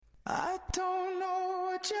I don't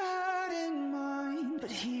know what you had in mind,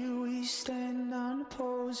 but here we stand on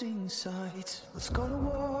opposing sides. Let's go to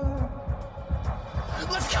war.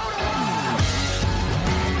 Let's go to war!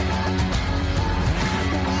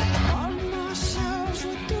 We arm ourselves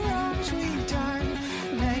with the wrongs we've done,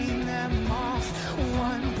 name them off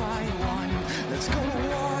one by one. Let's go to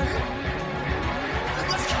war.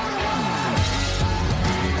 Let's go to war!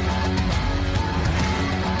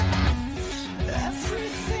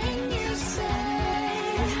 Everything you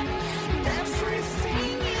say,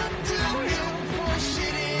 everything you do, you push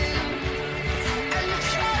it in, and you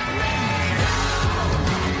cut me down,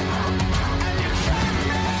 and you cut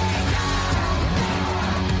me down.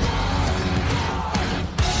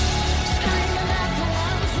 Screaming at the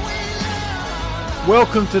ones we love.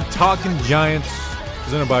 Welcome to Talking Giants,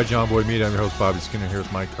 presented by John Boyd Media. I'm your host, Bobby Skinner, here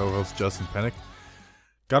with my co-host, Justin Pennick.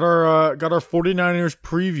 Got our 49ers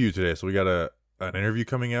preview today, so we got an interview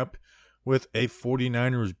coming up with a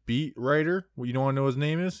 49ers beat writer. Well, you don't want to know his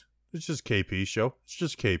name is? It's just KP show. It's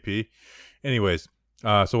just KP. Anyways,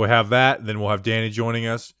 so we'll have that. Then we'll have Danny joining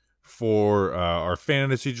us for our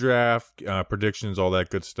fantasy draft, predictions, all that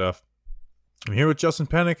good stuff. I'm here with Justin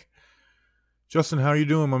Pennick. Justin, how you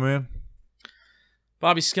doing, my man?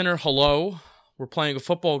 Bobby Skinner, hello. We're playing a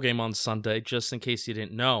football game on Sunday, just in case you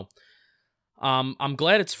didn't know. I'm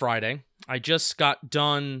glad it's Friday. I just got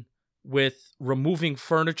done with removing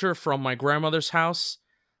furniture from my grandmother's house.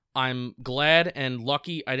 I'm glad and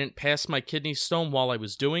lucky I didn't pass my kidney stone while I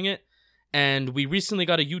was doing it. And we recently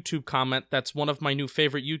got a YouTube comment that's one of my new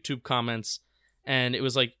favorite YouTube comments. And it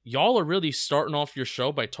was like, y'all are really starting off your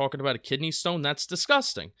show by talking about a kidney stone? That's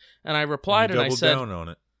disgusting. And I replied and I said, down on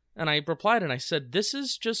it. And I replied and I said, this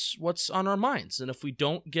is just what's on our minds. And if we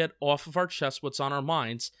don't get off of our chest what's on our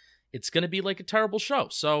minds, it's going to be like a terrible show.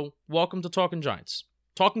 So welcome to Talking Giants.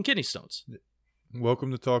 Talking kidney stones.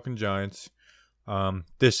 Welcome to Talking Giants.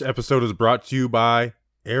 This episode is brought to you by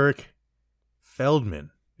Eric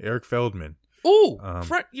Feldman. Eric Feldman. Ooh,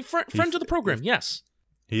 friend of the program, yes.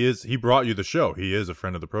 He brought you the show. He is a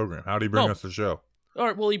friend of the program. How did he bring us the show? All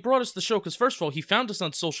right, well, he brought us the show because, first of all, he found us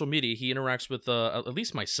on social media. He interacts with, at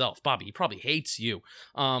least myself. Bobby, he probably hates you.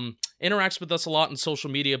 Interacts with us a lot on social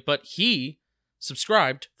media, but he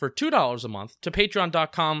subscribed for $2 a month to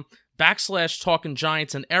patreon.com/Talking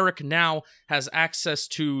Giants, and Eric now has access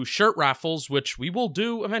to shirt raffles, which we will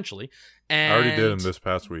do eventually. And I already did them this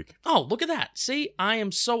past week. Oh, look at that. See, I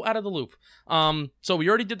am so out of the loop. So we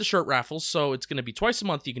already did the shirt raffles, so it's going to be twice a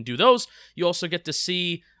month. You can do those. You also get to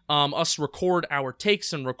see us record our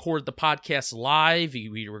takes and record the podcast live.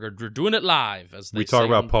 We're doing it live. As we talk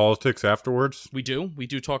about politics afterwards. We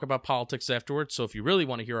do talk about politics afterwards. So if you really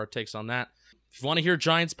want to hear our takes on that, if you want to hear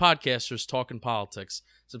Giants podcasters talking politics,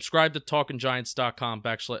 subscribe to talkinggiants.com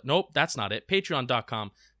 / nope, that's not it.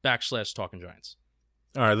 Patreon.com / Talking Giants.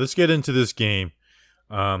 All right, let's get into this game.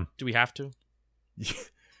 Do we have to?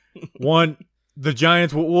 One, the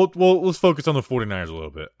Giants, let's focus on the 49ers a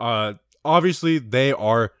little bit. Obviously, they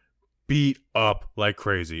are beat up like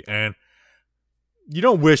crazy. And you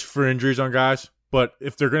don't wish for injuries on guys, but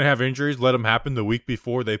if they're going to have injuries, let them happen the week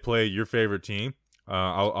before they play your favorite team.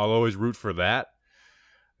 I'll always root for that.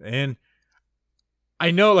 And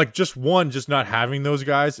I know, like, just not having those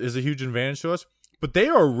guys is a huge advantage to us, but they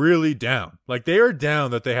are really down. Like, they are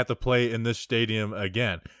down that they have to play in this stadium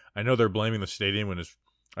again. I know they're blaming the stadium when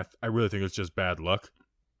I really think it's just bad luck.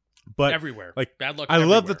 But everywhere, like, bad luck. I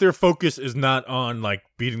love that their focus is not on like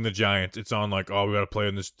beating the Giants. It's on like, oh, we got to play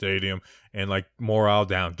in this stadium and like morale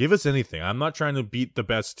down. Give us anything. I'm not trying to beat the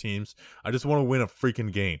best teams. I just want to win a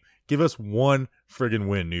freaking game. Give us one friggin'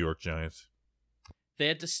 win, New York Giants. They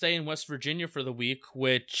had to stay in West Virginia for the week,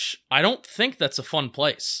 which I don't think that's a fun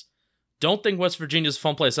place. Don't think West Virginia's a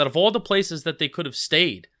fun place. Out of all the places that they could have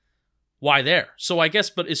stayed, why there? So I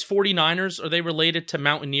guess, but is 49ers, are they related to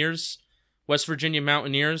Mountaineers? West Virginia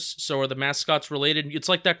Mountaineers, so are the mascots related? It's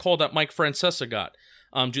like that call that Mike Francesa got.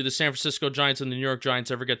 Do the San Francisco Giants and the New York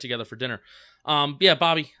Giants ever get together for dinner? Yeah,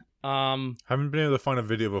 Bobby. Haven't been able to find a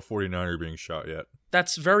video of a 49er being shot yet.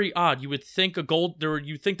 That's very odd. You would think there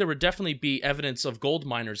would definitely be evidence of gold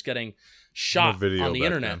miners getting shot on the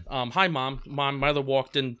internet. Hi, Mom. My mother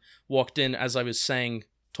walked in as I was saying,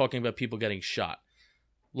 talking about people getting shot.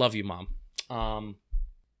 Love you, Mom.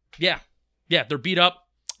 Yeah, they're beat up.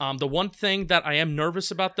 The one thing that I am nervous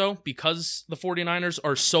about, though, because the 49ers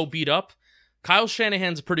are so beat up, Kyle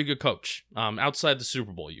Shanahan's a pretty good coach. Outside the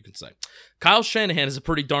Super Bowl, you can say. Kyle Shanahan is a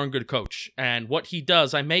pretty darn good coach. And what he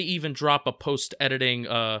does, I may even drop a post-editing,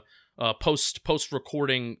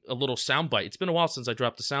 post-recording a little soundbite. It's been a while since I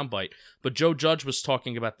dropped a soundbite. But Joe Judge was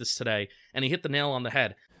talking about this today, and he hit the nail on the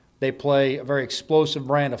head. They play a very explosive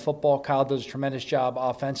brand of football. Kyle does a tremendous job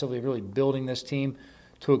offensively, really building this team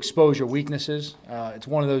to expose your weaknesses. It's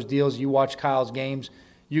one of those deals, you watch Kyle's games,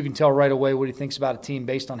 you can tell right away what he thinks about a team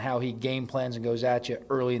based on how he game plans and goes at you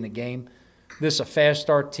early in the game. This is a fast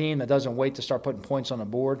start team that doesn't wait to start putting points on the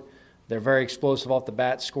board. They're very explosive off the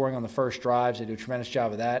bat, scoring on the first drives. They do a tremendous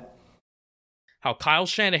job of that. How Kyle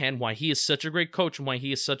Shanahan, why he is such a great coach and why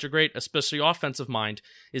he is such a great, especially offensive mind,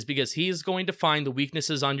 is because he is going to find the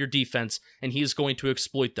weaknesses on your defense and he is going to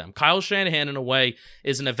exploit them. Kyle Shanahan, in a way,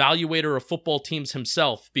 is an evaluator of football teams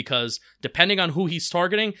himself because depending on who he's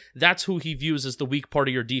targeting, that's who he views as the weak part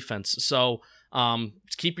of your defense. So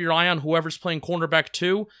keep your eye on whoever's playing cornerback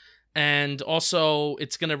too. And also,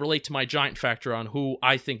 it's going to relate to my Giant factor on who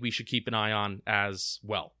I think we should keep an eye on as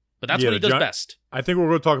well. But that's what he does best. I think we're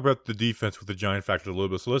going to talk about the defense with the Giant factor a little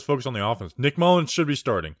bit. So let's focus on the offense. Nick Mullins should be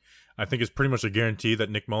starting. I think it's pretty much a guarantee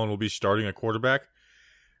that Nick Mullins will be starting at quarterback.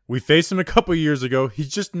 We faced him a couple years ago. He's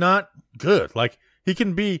just not good. Like he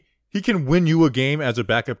can win you a game as a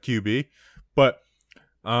backup QB. But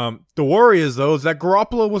the worry is though is that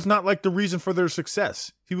Garoppolo was not like the reason for their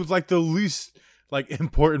success. He was like the least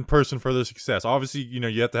important person for their success. Obviously,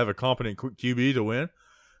 you have to have a competent QB to win,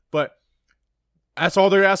 but that's all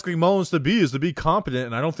they're asking Mullins to be is to be competent,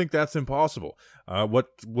 and I don't think that's impossible. What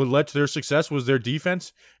led to their success was their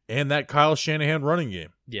defense and that Kyle Shanahan running game.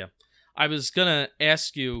 Yeah. I was going to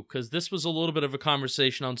ask you, because this was a little bit of a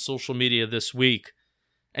conversation on social media this week,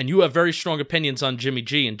 and you have very strong opinions on Jimmy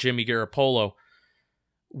G and Jimmy Garoppolo.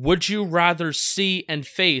 Would you rather see and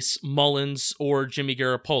face Mullins or Jimmy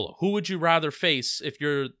Garoppolo? Who would you rather face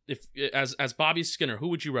as Bobby Skinner? Who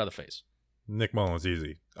would you rather face? Nick Mullins,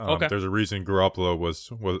 easy. Okay. There's a reason Garoppolo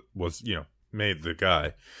was made the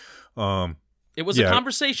guy. It was a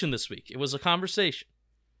conversation this week. It was a conversation.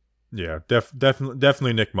 Yeah,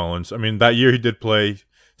 definitely Nick Mullins. I mean, that year he did play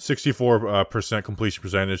 64% completion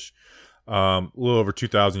percentage, a little over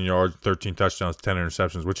 2,000 yards, 13 touchdowns, 10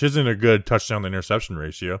 interceptions, which isn't a good touchdown to interception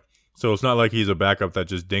ratio. So it's not like he's a backup that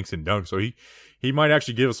just dinks and dunks. So he might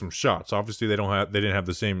actually give us some shots. Obviously, they didn't have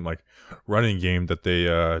the same running game that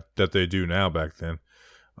they do now back then,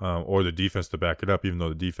 or the defense to back it up. Even though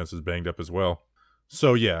the defense is banged up as well.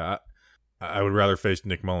 So yeah, I would rather face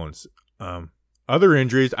Nick Mullins. Other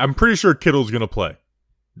injuries, I'm pretty sure Kittle's gonna play.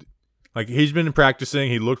 He's been practicing.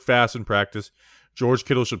 He looked fast in practice. George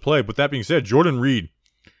Kittle should play. But that being said, Jordan Reed,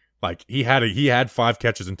 he had 5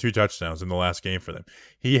 catches and 2 touchdowns in the last game for them.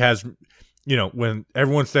 He has, when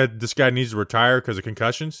everyone said this guy needs to retire because of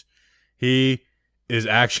concussions, he is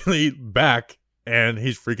actually back and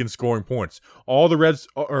he's freaking scoring points. All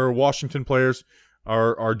the Washington players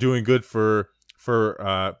are doing good for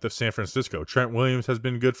the San Francisco. Trent Williams has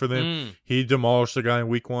been good for them. He demolished the guy in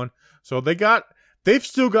week 1. So they've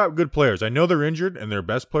still got good players. I know they're injured and their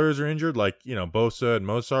best players are injured, Bosa and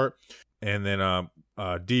Mozart, and then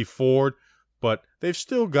D Ford, but they've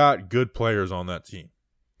still got good players on that team.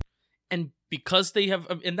 And because they have,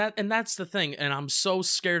 and that's the thing, and I'm so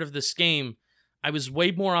scared of this game. I was way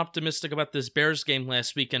more optimistic about this Bears game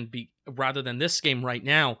last weekend rather than this game right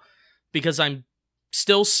now, because I'm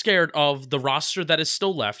still scared of the roster that is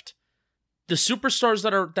still left. The superstars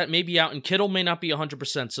that may be out, and Kittle may not be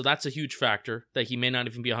 100%, so that's a huge factor, that he may not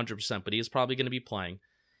even be 100%, but he is probably going to be playing.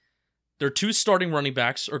 Their 2 starting running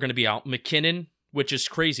backs are going to be out. McKinnon, which is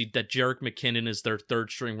crazy that Jerick McKinnon is their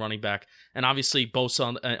 3rd-string running back, and obviously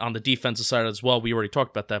Bosa on the defensive side as well. We already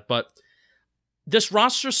talked about that, but this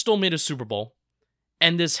roster still made a Super Bowl,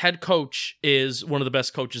 and this head coach is one of the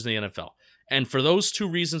best coaches in the NFL. And for those 2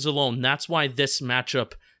 reasons alone, that's why this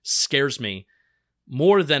matchup scares me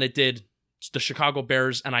more than it did the Chicago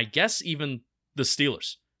Bears and I guess even the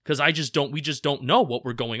Steelers, because we just don't know what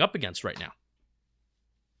we're going up against right now.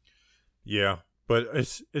 Yeah, but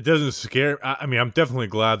it doesn't scare. I mean, I'm definitely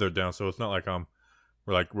glad they're down, so it's not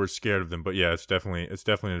like we're scared of them. But yeah, it's definitely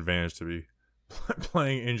an advantage to be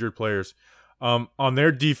playing injured players. On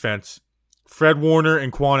their defense, Fred Warner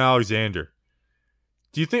and Quan Alexander.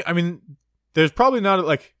 Do you think? I mean, there's probably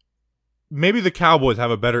not maybe the Cowboys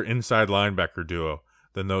have a better inside linebacker duo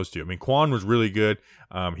than those 2. I mean, Quan was really good.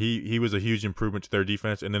 He was a huge improvement to their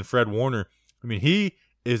defense, and then Fred Warner. I mean, he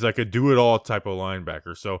is like a do-it-all type of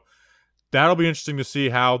linebacker. So that'll be interesting to see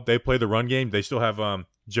how they play the run game. They still have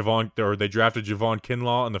they drafted Javon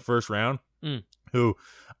Kinlaw in the 1st round, who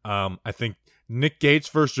I think Nick Gates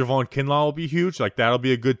versus Javon Kinlaw will be huge. That'll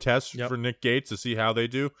be a good test for Nick Gates to see how they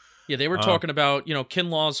do. Yeah, they were talking about,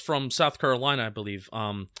 Kinlaw's from South Carolina, I believe,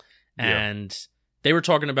 and they were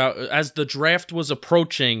talking about, as the draft was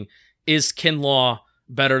approaching, is Kinlaw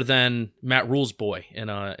better than Matt Rule's boy in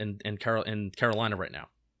Carolina right now?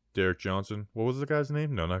 Derek Johnson. What was the guy's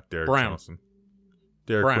name? No, not Derek Brown. Johnson.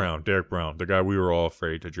 Derek Brown, the guy we were all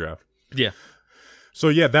afraid to draft. Yeah. So,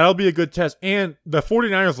 yeah, that'll be a good test. And the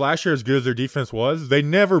 49ers last year, as good as their defense was, they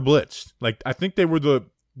never blitzed. Like, I think they were the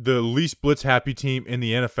least blitz-happy team in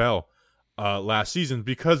the NFL last season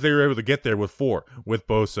because they were able to get there with four, with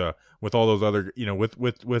Bosa, with all those other,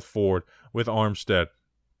 with Ford, with Armstead.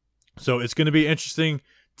 So it's going to be interesting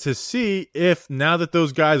to see if now that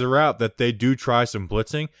those guys are out that they do try some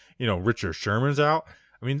blitzing. Richard Sherman's out.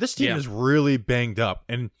 I mean, this team is really banged up.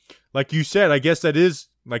 And like you said, I guess that is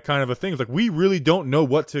like kind of a thing. It's like we really don't know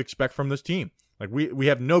what to expect from this team. Like we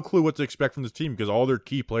have no clue what to expect from this team because all their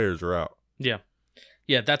key players are out. Yeah.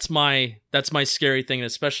 Yeah, that's my scary thing,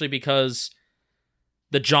 especially because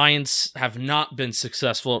the Giants have not been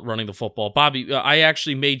successful at running the football. Bobby, I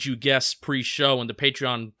actually made you guess pre-show, and the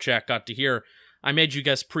Patreon chat got to hear. I made you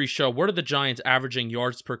guess pre-show. What are the Giants averaging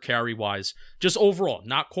yards per carry wise? Just overall,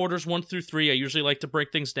 not quarters 1 through 3. I usually like to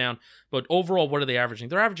break things down, but overall, what are they averaging?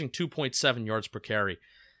 They're averaging 2.7 yards per carry.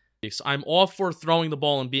 I'm all for throwing the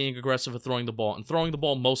ball and being aggressive at throwing the ball and throwing the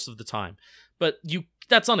ball most of the time. But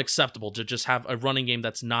that's unacceptable to just have a running game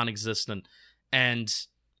that's non-existent. And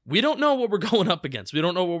we don't know what we're going up against. We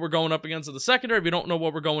don't know what we're going up against in the secondary. We don't know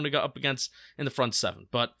what we're going to go up against in the front seven.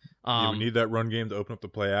 But we need that run game to open up the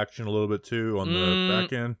play action a little bit too on the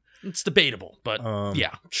back end. It's debatable, but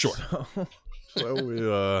yeah, sure.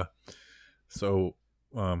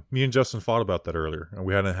 Me and Justin fought about that earlier, and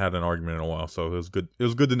we hadn't had an argument in a while, so it was good. It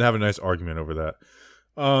was good to have a nice argument over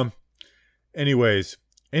that. Anyways,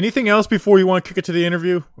 anything else before you want to kick it to the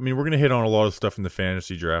interview? I mean, we're gonna hit on a lot of stuff in the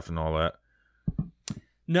fantasy draft and all that.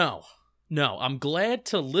 No. I'm glad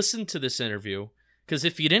to listen to this interview because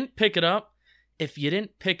if you didn't pick it up,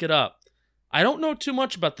 I don't know too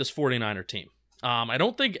much about this 49er team. I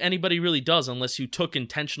don't think anybody really does unless you took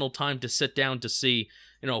intentional time to sit down to see,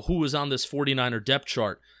 who was on this 49er depth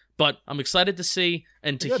chart. But I'm excited to see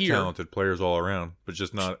and to hear. Talented players all around, but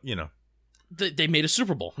just not, They made a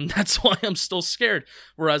Super Bowl, and that's why I'm still scared.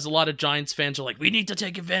 Whereas a lot of Giants fans are like, we need to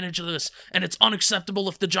take advantage of this, and it's unacceptable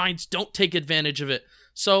if the Giants don't take advantage of it.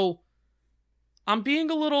 So I'm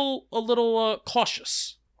being a little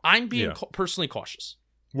cautious. I'm being personally cautious.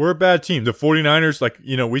 We're a bad team. The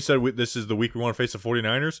 49ers, we said this is the week we want to face the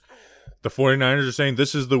 49ers. The 49ers are saying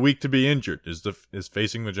this is the week to be injured, is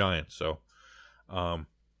facing the Giants. So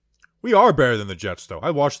we are better than the Jets, though.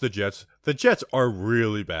 I watched the Jets. The Jets are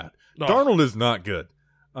really bad. Oh. Darnold is not good.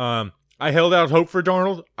 I held out hope for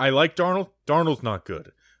Darnold. I like Darnold. Darnold's not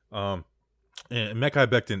good. And Mekhi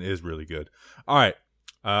Becton is really good. All right.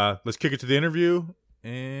 Let's kick it to the interview,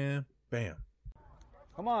 and bam.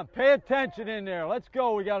 Come on, pay attention in there. Let's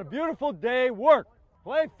go. We got a beautiful day. Work.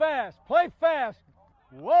 Play fast. Play fast.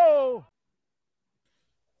 Whoa.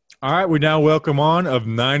 All right, we now welcome on of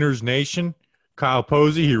Niners Nation, Kyle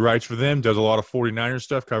Posey. He writes for them, does a lot of 49ers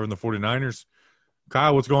stuff, covering the 49ers.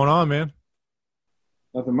 Kyle, what's going on, man?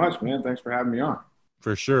 Nothing much, man. Thanks for having me on.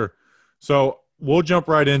 For sure. So we'll jump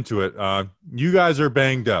right into it. You guys are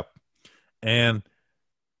banged up,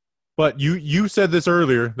 but you said this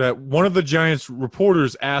earlier that one of the Giants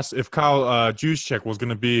reporters asked if Kyle Juszczyk was going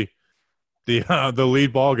to be the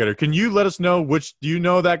lead ball getter. Can you let us know which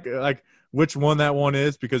one that one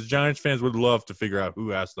is? Because Giants fans would love to figure out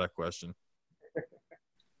who asked that question.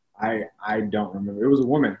 I don't remember. It was a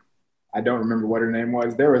woman. I don't remember what her name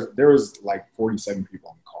was. There was like 47 people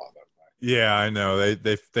on the call. Yeah, I know.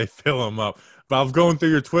 They fill them up. But I was going through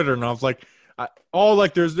your Twitter and I was like,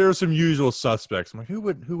 there's some usual suspects. I'm like, who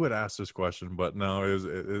would ask this question? But no,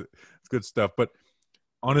 it's good stuff. But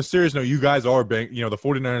on a serious note, you guys are the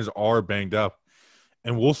 49ers are banged up.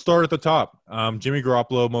 And we'll start at the top. Jimmy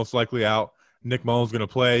Garoppolo most likely out. Nick Mullins going to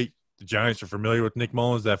play. The Giants are familiar with Nick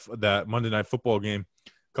Mullins, that Monday Night Football game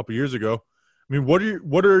a couple years ago. I mean, what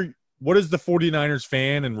is the 49ers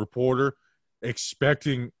fan and reporter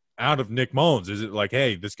expecting out of Nick Mullins? Is it like,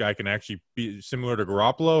 hey, this guy can actually be similar to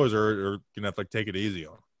Garoppolo, or can have to take it easy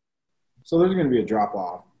on him? So there's going to be a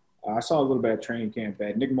drop-off. I saw a little bit of training camp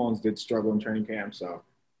that Nick Mullins did struggle in training camp. So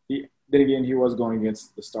he was going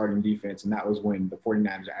against the starting defense, and that was when the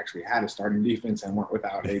 49ers actually had a starting defense and weren't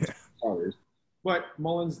without 8 starters. But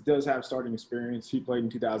Mullins does have starting experience. He played in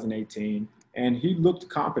 2018, and he looked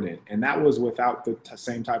competent, and that was without the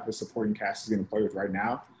same type of supporting cast he's going to play with right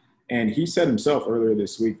now. And he said himself earlier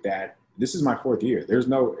this week that this is my 4th year. There's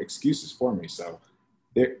no excuses for me. So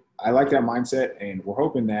I like that mindset, and we're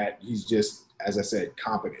hoping that he's just, as I said,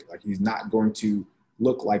 competent. Like, he's not going to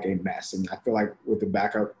look like a mess. And I feel like with the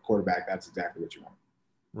backup quarterback, that's exactly what you want.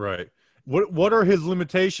 Right. What are his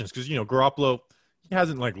limitations? Because, Garoppolo, he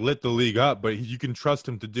hasn't lit the league up, but you can trust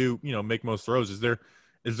him to do, make most throws. Is there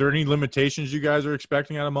Is there any limitations you guys are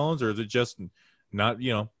expecting out of Mullins, or is it just not,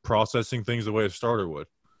 processing things the way a starter would?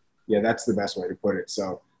 Yeah, that's the best way to put it.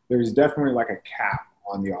 So there's definitely like a cap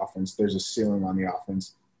on the offense. There's a ceiling on the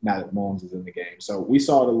offense now that Mullins is in the game. So we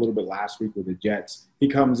saw it a little bit last week with the Jets. He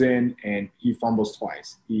comes in and he fumbles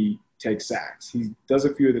twice. He takes sacks. He does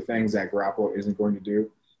a few of the things that Garoppolo isn't going to do.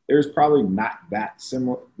 There's probably not that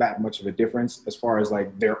much of a difference as far as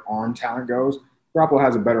like their arm talent goes. Garoppolo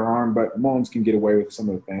has a better arm, but Mullins can get away with some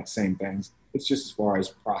of the same things. It's just as far as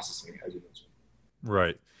processing, as you mentioned.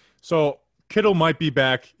 Right. So Kittle might be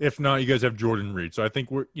back. If not, you guys have Jordan Reed. So I think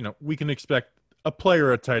we can expect a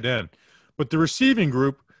player at tight end. But the receiving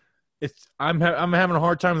group, I'm having a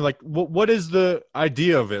hard time. Like, what is the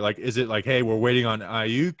idea of it? Like, is it like, hey, we're waiting on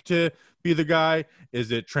Ayuk to be the guy?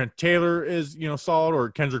 Is it Trent Taylor is solid, or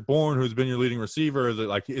Kendrick Bourne, who's been your leading receiver? Is it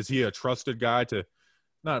like, is he a trusted guy to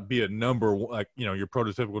not be a number, like, your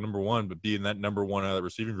prototypical number one, but be in that number one out of the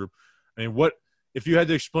receiving group? I mean, what if you had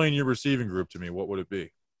to explain your receiving group to me? What would it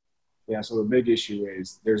be? Yeah, so the big issue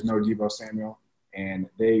is there's no Deebo Samuel, and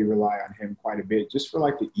they rely on him quite a bit just for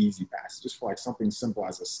like the easy pass, just for like something simple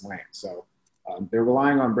as a slant. So they're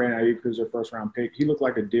relying on Brandon Ayuk, who's their first-round pick. He looked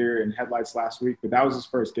like a deer in headlights last week, but that was his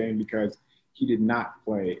first game because he did not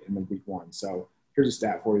play in the week one. So here's a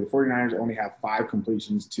stat for you. The 49ers only have 5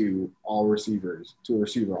 completions to a receiver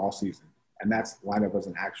all season, and that's lined up as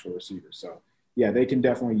an actual receiver. So, yeah, they can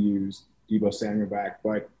definitely use Deebo Samuel back,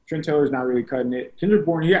 but Trent Taylor's not really cutting it. Kendrick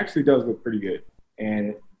Bourne, he actually does look pretty good.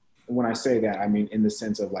 And when I say that, I mean in the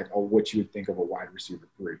sense of like, what you would think of a wide receiver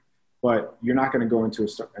 3. But you're not going to go into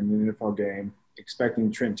an NFL game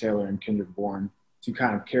expecting Trent Taylor and Kendrick Bourne to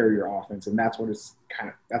kind of carry your offense, and that's what it's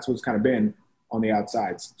kind of been on the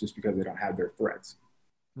outsides, just because they don't have their threats.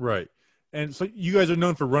 Right. And so you guys are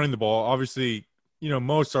known for running the ball. Obviously,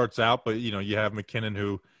 Mo starts out, but you have McKinnon,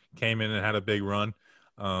 who came in and had a big run.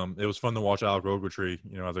 It was fun to watch Alec Ogletree,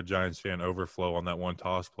 as a Giants fan, overflow on that one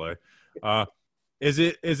toss play. Is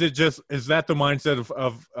that the mindset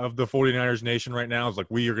of the 49ers nation right now? Is like,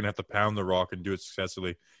 we are going to have to pound the rock and do it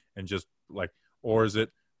successfully, and just like, or is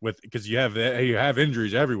it because you have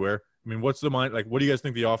injuries everywhere? I mean, what's the mind? Like, what do you guys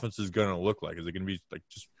think the offense is going to look like? Is it going to be like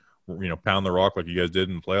just pound the rock like you guys did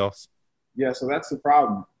in the playoffs? Yeah, so that's the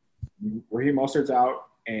problem. Raheem Mostert's out,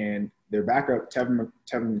 and their backup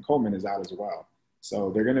Tevin Coleman is out as well. So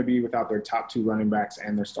they're going to be without their top 2 running backs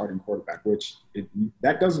and their starting quarterback, which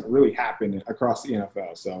that doesn't really happen across the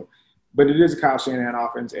NFL. So, but it is a Kyle Shanahan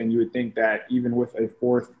offense, and you would think that even with a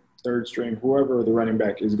 4th, 3rd string, whoever the running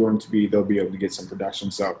back is going to be, they'll be able to get some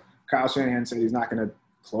production. So Kyle Shanahan said he's not going to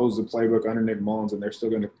close the playbook under Nick Mullins, and they're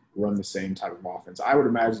still going to run the same type of offense. I would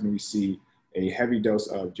imagine we see a heavy dose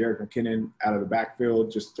of Jerick McKinnon out of the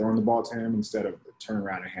backfield, just throwing the ball to him instead of turning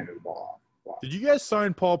around and handing the ball off. Did you guys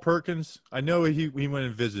sign Paul Perkins? I know he went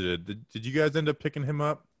and visited. Did you guys end up picking him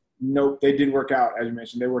up? Nope. They did work out, as you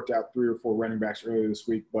mentioned. They worked out 3 or 4 running backs earlier this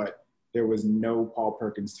week, but there was no Paul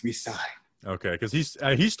Perkins to be signed. Okay, because he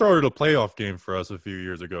started a playoff game for us a few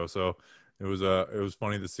years ago, so it was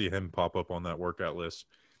funny to see him pop up on that workout list.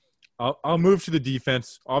 I'll move to the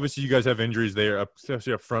defense. Obviously, you guys have injuries there,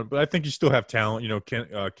 especially up front, but I think you still have talent.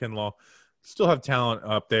 Kinlaw still have talent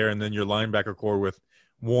up there, and then your linebacker core with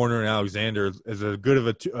Warner and Alexander is as good of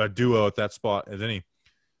a duo at that spot as any.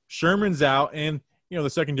 Sherman's out, and the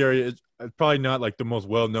secondary is probably not like the most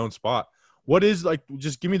well-known spot. What is like?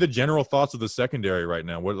 Just give me the general thoughts of the secondary right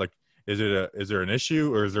now. What is there an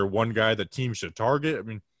issue, or is there one guy that teams should target? I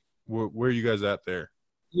mean, where are you guys at there?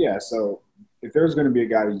 Yeah, so if there's going to be a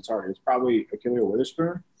guy to target, it's probably Ahkello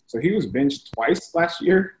Witherspoon. So he was benched twice last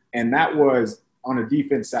year, and that was on a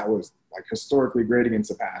defense that was like historically great against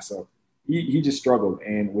the pass. So he just struggled,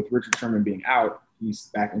 and with Richard Sherman being out, he's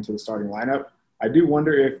back into the starting lineup. I do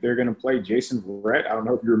wonder if they're going to play Jason Verrett. I don't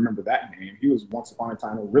know if you remember that name. He was once upon a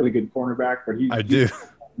time a really good cornerback, but he's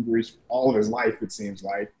injuries all of his life, it seems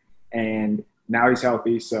like. And now he's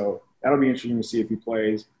healthy, so that'll be interesting to see if he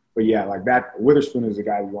plays. But, yeah, like that, Witherspoon is the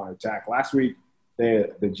guy we want to attack. Last week,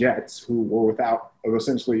 the Jets, who were without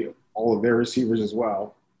essentially all of their receivers as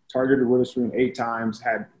well, targeted Witherspoon 8 times,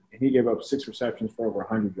 and he gave up 6 receptions for over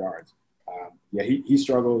 100 yards. He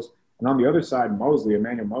struggles. And on the other side,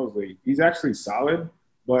 Emmanuel Mosley, he's actually solid,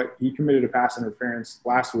 but he committed a pass interference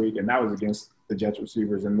last week, and that was against the Jets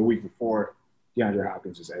receivers. And the week before, DeAndre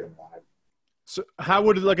Hopkins just ate him alive. So how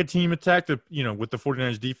would a team attack with the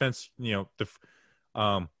 49ers defense, the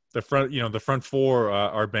front, the front 4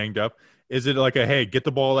 are banged up. Is it like hey, get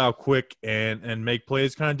the ball out quick and make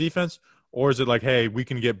plays kind of defense? Or is it like, hey, we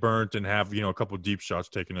can get burnt and have, a couple of deep shots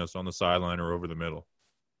taking us on the sideline or over the middle?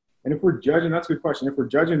 And if we're judging, that's a good question. If we're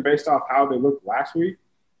judging based off how they looked last week,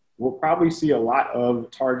 we'll probably see a lot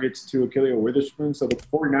of targets to Ahkello Witherspoon. So the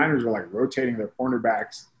 49ers are like rotating their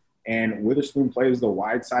cornerbacks, and Witherspoon plays the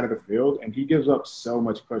wide side of the field, and he gives up so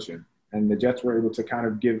much cushion. And the Jets were able to kind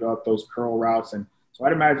of give up those curl routes. And so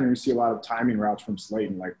I'd imagine we see a lot of timing routes from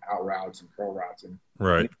Slayton, like out routes and curl routes. And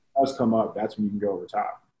right. if it does come up, that's when you can go over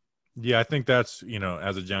top. Yeah, I think that's,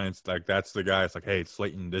 as a Giants, like that's the guy. It's like, hey,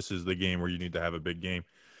 Slayton, this is the game where you need to have a big game.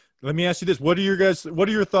 Let me ask you this: what are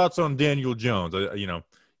your thoughts on Daniel Jones?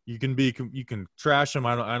 You can trash him.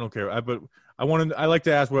 I don't care. I like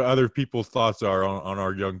to ask what other people's thoughts are on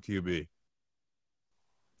our young QB.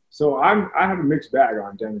 So I have a mixed bag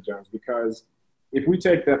on Daniel Jones, because if we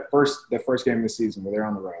take the first game of the season where they're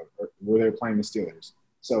on the road or where they're playing the Steelers,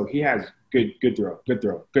 so he has good throw,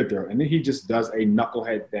 and then he just does a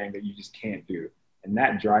knucklehead thing that you just can't do, and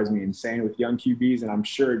that drives me insane with young QBs, and I'm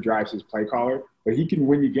sure it drives his play caller. But he can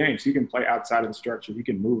win you games. He can play outside of the structure. He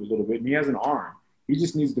can move a little bit, and he has an arm. He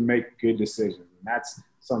just needs to make good decisions, and that's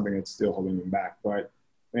something that's still holding him back. But,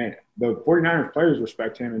 man, the 49ers players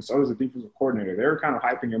respect him, and so does the defensive coordinator. They were kind of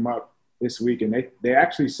hyping him up this week, and they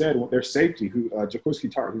actually said their safety,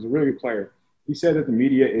 Jaquiski Tartt, who's a really good player, he said that the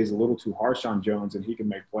media is a little too harsh on Jones and he can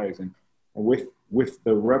make plays. And with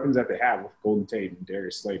the weapons that they have with Golden Tate and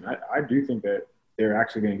Darius Slayton, I do think that they're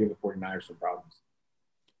actually going to give the 49ers some problems.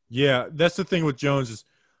 Yeah, that's the thing with Jones is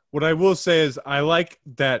what I will say is I like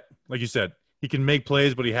that, like you said, he can make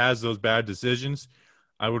plays, but he has those bad decisions.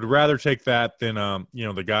 I would rather take that than,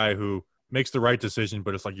 the guy who makes the right decision,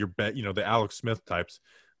 but it's like the Alex Smith types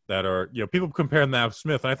that are, people compare him to Alex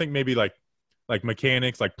Smith. And I think maybe like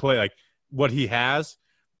mechanics, like play, like what he has,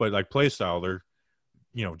 but like play style,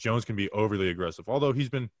 Jones can be overly aggressive. Although he's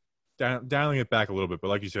been dialing it back a little bit, but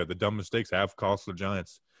like you said, the dumb mistakes have cost the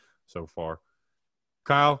Giants so far.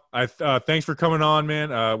 Kyle, thanks for coming on, man.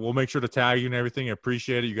 We'll make sure to tag you and everything. I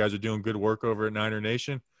appreciate it. You guys are doing good work over at Niner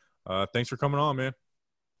Nation. Thanks for coming on, man.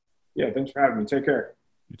 Yeah, thanks for having me. Take care.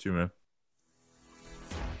 You too, man.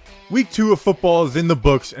 Week 2 of football is in the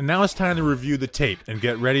books, and now it's time to review the tape and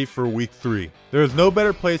get ready for Week 3. There is no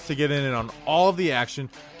better place to get in on all of the action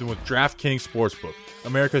than with DraftKings Sportsbook,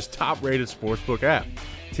 America's top-rated sportsbook app.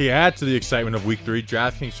 To add to the excitement of Week 3,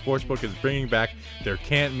 DraftKings Sportsbook is bringing back their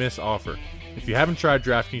can't-miss offer. If you haven't tried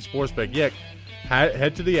DraftKings Sportsbook yet,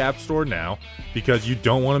 head to the App Store now because you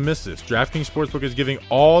don't want to miss this. DraftKings Sportsbook is giving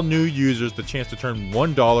all new users the chance to turn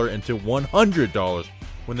 $1 into $100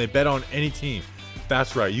 when they bet on any team.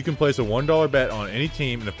 That's right, you can place a $1 bet on any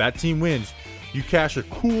team, and if that team wins, you cash a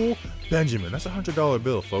cool Benjamin. That's a $100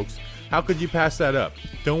 bill, folks. How could you pass that up?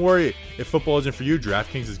 Don't worry, if football isn't for you,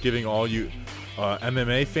 DraftKings is giving all you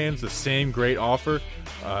MMA fans the same great offer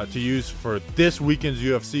to use for this weekend's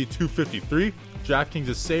UFC 253. DraftKings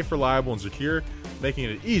is safe, reliable, and secure, making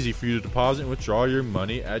it easy for you to deposit and withdraw your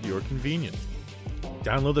money at your convenience.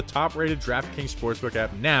 Download the top-rated DraftKings Sportsbook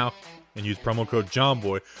app now and use promo code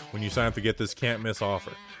JOHNBOY when you sign up to get this can't-miss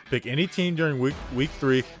offer. Pick any team during week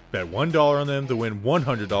 3, bet $1 on them to win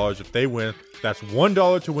 $100 if they win. That's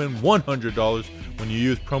 $1 to win $100 when you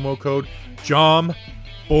use promo code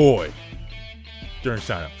JOHNBOY during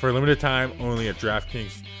sign-up. For a limited time, only at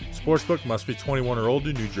DraftKings Sportsbook. Must be 21 or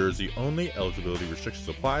older, New Jersey only. Eligibility restrictions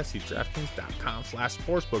apply. See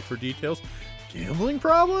DraftKings.com/sportsbook for details. Gambling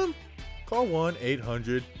problem? Call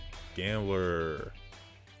 1-800-GAMBLER.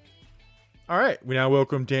 All right, we now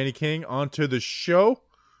welcome Danny King onto the show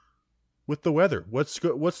with the weather. What's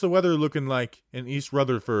the weather looking like in East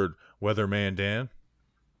Rutherford, weatherman Dan?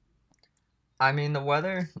 I mean, the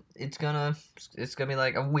weather, it's gonna be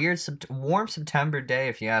like a weird, warm September day,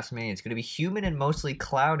 if you ask me. It's gonna be humid and mostly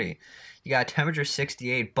cloudy. You got temperature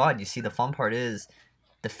 68, but you see the fun part is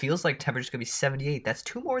the feels like temperature's gonna be 78. That's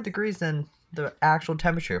 2 more degrees than the actual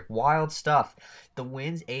temperature. Wild stuff. The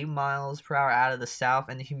wind's 8 miles per hour out of the south,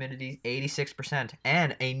 and the humidity 86%.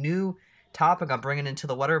 And a new topic I'm bringing into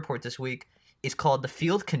the weather report this week is called the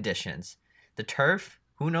field conditions. The turf.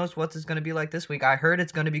 Who knows what it's going to be like this week? I heard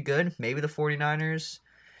it's going to be good. Maybe the 49ers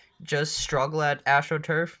just struggle at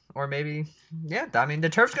AstroTurf. Or maybe, the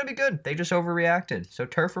turf's going to be good. They just overreacted. So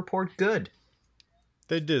turf report, good.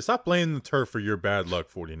 They did. Stop blaming the turf for your bad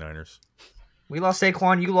luck, 49ers. We lost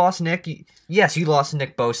Saquon. You lost Nick. Yes, you lost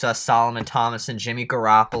Nick Bosa, Solomon Thomas, and Jimmy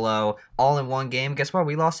Garoppolo all in one game. Guess what?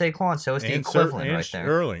 We lost Saquon. So it's the equivalent right there.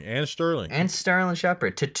 Sterling. And Sterling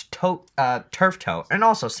Shepard to turf toe. And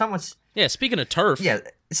also, someone's... Yeah, speaking of turf. Yeah,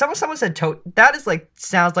 someone said toe. That is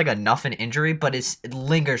sounds like a nothing injury, but it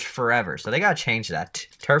lingers forever. So they got to change that.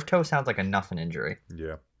 Turf toe sounds like a nothing injury.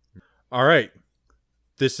 Yeah. All right.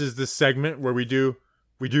 This is the segment where we do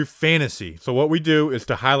fantasy. So what we do is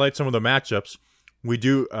to highlight some of the matchups. We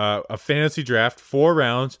do a fantasy draft, 4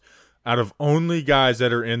 rounds out of only guys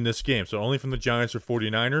that are in this game. So only from the Giants or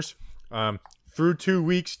 49ers. Through 2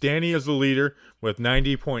 weeks, Danny is the leader with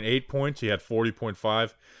 90.8 points. He had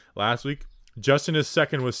 40.5 last week. Justin is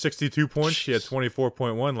second with 62 points. He had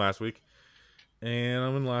 24.1 last week. And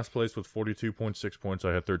I'm in last place with 42.6 points.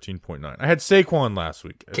 I had 13.9. I had Saquon last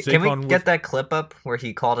week. Can we get that clip up where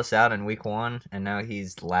he called us out in week 1 and now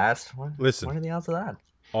he's last? Listen. What are the odds of that?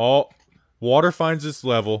 All water finds its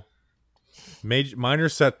level. Minor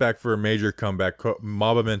setback for a major comeback.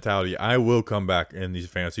 Mamba mentality. I will come back in these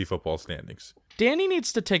fantasy football standings. Danny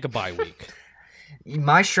needs to take a bye week.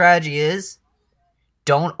 My strategy is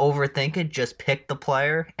don't overthink it. Just pick the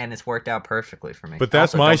player, and it's worked out perfectly for me. But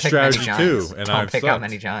that's my strategy too, and don't pick out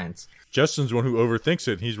many Giants. Justin's one who overthinks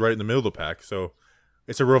it, and he's right in the middle of the pack. So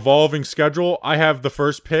it's a revolving schedule. I have the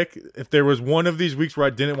first pick. If there was one of these weeks where I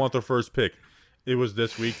didn't want the first pick, it was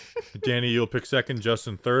this week. Danny, you'll pick second.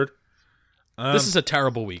 Justin third. This is a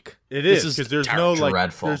terrible week. It is because there's no like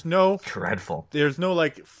dreadful. There's no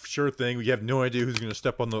like sure thing. We have no idea who's going to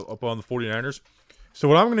step on the 49ers. So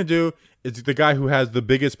what I'm going to do is the guy who has the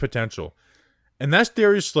biggest potential, and that's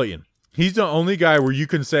Darius Slayton. He's the only guy where you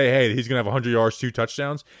can say, hey, he's going to have 100 yards, 2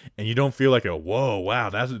 touchdowns, and you don't feel like, whoa,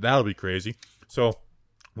 wow, that'll be crazy. So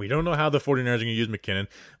we don't know how the 49ers are going to use McKinnon.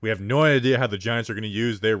 We have no idea how the Giants are going to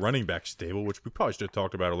use their running back stable, which we probably should have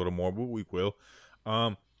talked about a little more, but we will.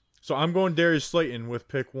 So I'm going Darius Slayton with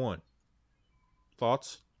pick 1.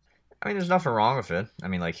 Thoughts? I mean, there's nothing wrong with it. I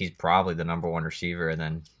mean, like, he's probably the number 1 receiver, and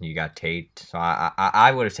then you got Tate. So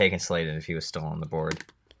I would have taken Slayton if he was still on the board.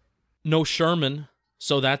 No Sherman,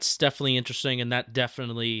 so that's definitely interesting, and that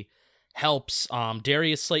definitely helps.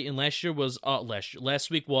 Darius Slayton last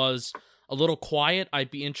week was a little quiet.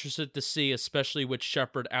 I'd be interested to see, especially with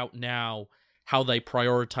Shepard out now, how they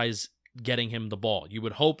prioritize getting him the ball. You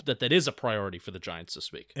would hope that is a priority for the Giants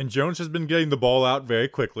this week. And Jones has been getting the ball out very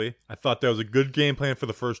quickly. I thought that was a good game plan for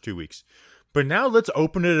the first 2 weeks. But now let's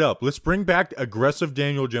open it up. Let's bring back aggressive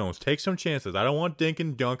Daniel Jones. Take some chances. I don't want dink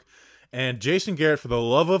and dunk. And Jason Garrett, for the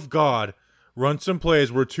love of God, run some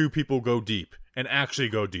plays where 2 people go deep and actually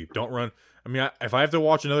go deep. Don't run. I mean, if I have to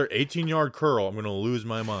watch another 18-yard curl, I'm going to lose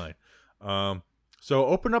my mind. So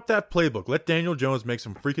open up that playbook. Let Daniel Jones make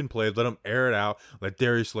some freaking plays. Let him air it out. Let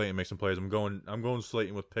Darius Slayton make some plays. I'm going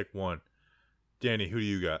Slayton with pick 1. Danny, who do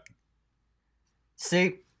you got?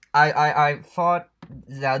 See, I thought,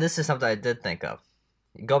 now this is something I did think of.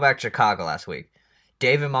 Go back to Chicago last week.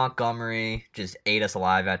 David Montgomery just ate us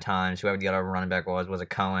alive at times. Whoever the other running back was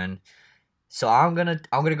it Cohen? So I'm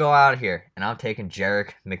gonna go out here and I'm taking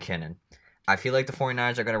Jerick McKinnon. I feel like the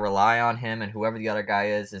 49ers are going to rely on him, and whoever the other guy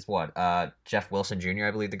is what? Jeff Wilson Jr.,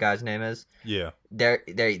 I believe the guy's name is. Yeah. They're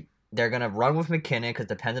going to run with McKinnon because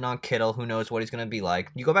depending on Kittle, who knows what he's going to be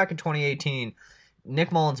like. You go back in 2018,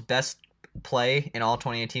 Nick Mullins' best play in all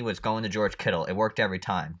 2018 was going to George Kittle. It worked every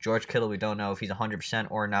time. George Kittle, we don't know if he's 100%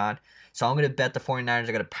 or not. So I'm going to bet the 49ers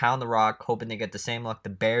are going to pound the rock, hoping they get the same luck the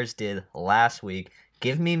Bears did last week.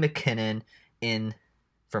 Give me McKinnon in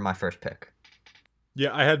for my first pick.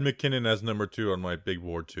 Yeah, I had McKinnon as number 2 on my big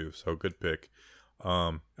board too, so good pick.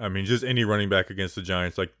 I mean, just any running back against the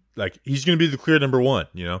Giants, like he's going to be the clear number 1,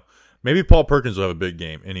 you know? Maybe Paul Perkins will have a big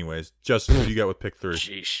game. Anyways, Justin, who you got with pick 3?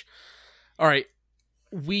 Sheesh. All right.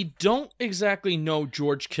 We don't exactly know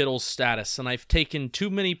George Kittle's status, and I've taken too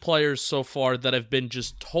many players so far that have been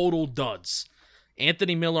just total duds.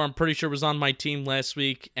 Anthony Miller, I'm pretty sure, was on my team last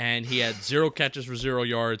week, and he had 0 catches for 0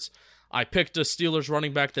 yards. I picked a Steelers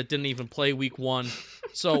running back that didn't even play week 1.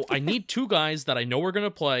 So I need 2 guys that I know are going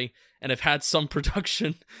to play and have had some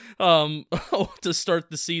production to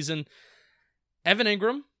start the season. Evan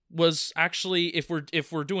Ingram was actually, if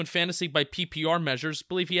we're doing fantasy by PPR measures, I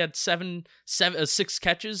believe he had 6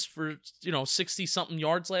 catches for 60-something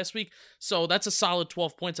yards last week. So that's a solid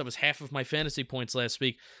 12 points. That was half of my fantasy points last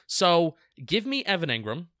week. So give me Evan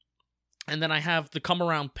Ingram. And then I have the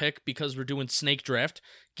come-around pick because we're doing snake draft.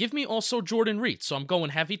 Give me also Jordan Reed. So I'm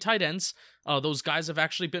going heavy tight ends. Those guys have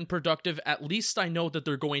actually been productive. At least I know that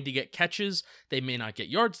they're going to get catches. They may not get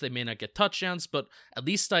yards. They may not get touchdowns. But at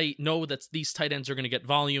least I know that these tight ends are going to get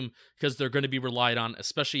volume because they're going to be relied on,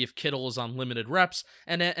 especially if Kittle is on limited reps.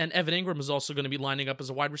 And Evan Ingram is also going to be lining up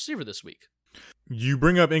as a wide receiver this week. You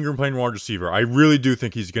bring up Ingram playing wide receiver. I really do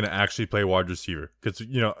think he's going to actually play wide receiver because,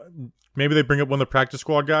 maybe they bring up one of the practice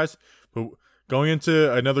squad guys. But going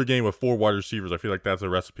into another game with 4 wide receivers, I feel like that's a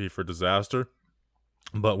recipe for disaster.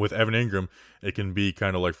 But with Evan Ingram, it can be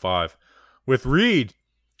kind of like 5. With Reed,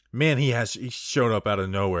 man, he's shown up out of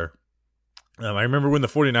nowhere. I remember when the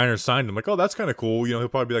 49ers signed him, like, oh, that's kind of cool. He'll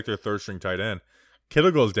probably be like their 3rd-string tight end.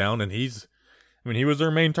 Kittle goes down, and he was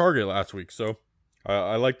their main target last week. So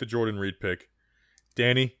I like the Jordan Reed pick.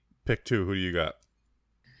 Danny, pick 2. Who do you got?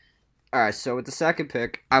 All right, so with the second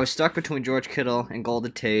pick, I was stuck between George Kittle and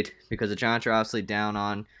Golden Tate because the Giants are obviously down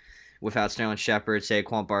on without Sterling Shepard,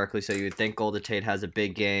 Saquon Barkley, so you would think Golden Tate has a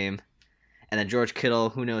big game. And then George Kittle,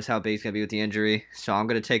 who knows how big he's going to be with the injury, so I'm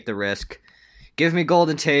going to take the risk. Give me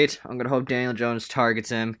Golden Tate. I'm going to hope Daniel Jones targets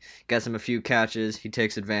him, gets him a few catches. He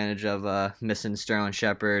takes advantage of missing Sterling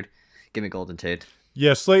Shepard. Give me Golden Tate.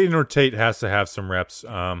 Yeah, Slayton or Tate has to have some reps.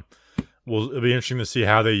 It'll be interesting to see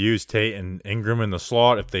how they use Tate and Ingram in the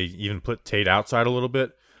slot, if they even put Tate outside a little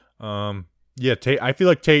bit. Yeah, Tate. I feel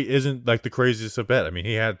like Tate isn't like the craziest of bet. I mean,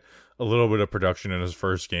 he had a little bit of production in his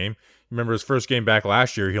first game. Remember his first game back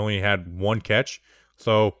last year, he only had 1 catch.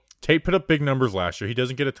 So Tate put up big numbers last year. He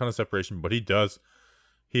doesn't get a ton of separation, but he does.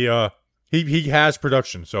 He has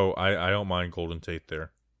production, so I don't mind Golden Tate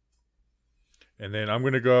there. And then I am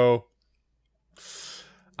gonna go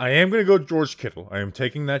George Kittle. I am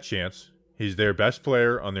taking that chance. He's their best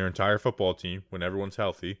player on their entire football team when everyone's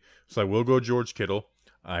healthy. So I will go George Kittle.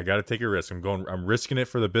 I got to take a risk. I'm risking it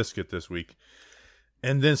for the biscuit this week.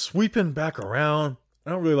 And then sweeping back around, I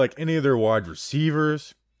don't really like any of their wide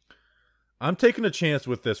receivers. I'm taking a chance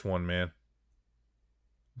with this one, man.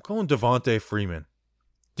 I'm going Devontae Freeman.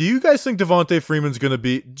 Do you guys think Devontae Freeman's going to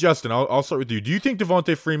be... Justin, I'll start with you. Do you think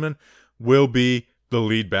Devontae Freeman will be the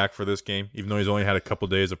lead back for this game, even though he's only had a couple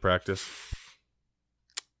days of practice?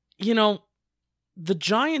 You know, the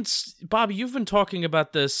Giants, Bobby, you've been talking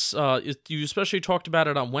about this. You especially talked about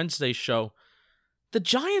it on Wednesday's show. The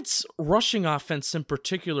Giants' rushing offense in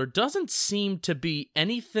particular doesn't seem to be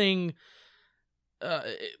anything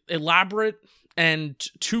elaborate and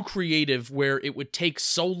too creative where it would take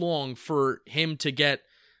so long for him to get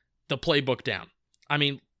the playbook down. I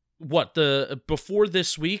mean, before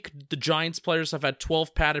this week, the Giants players have had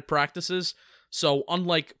 12 padded practices. So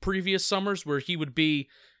unlike previous summers where he would be,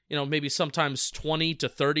 maybe sometimes 20 to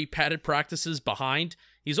 30 padded practices behind,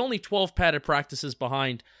 he's only 12 padded practices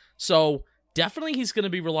behind. So definitely he's going to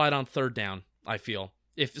be relied on third down, I feel.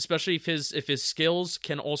 Especially if his skills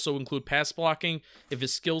can also include pass blocking, if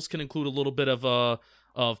his skills can include a little bit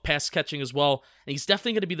of pass catching as well. And he's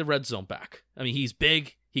definitely going to be the red zone back. I mean, he's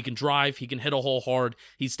big, he can drive, he can hit a hole hard.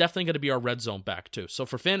 He's definitely going to be our red zone back too. So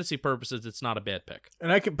for fantasy purposes, it's not a bad pick.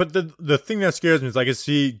 And but the thing that scares me is I can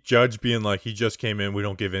see Judge being like, he just came in, we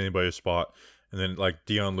don't give anybody a spot. And then like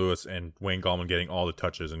Dion Lewis and Wayne Gallman getting all the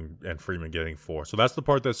touches and Freeman getting 4. So that's the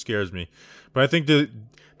part that scares me. But I think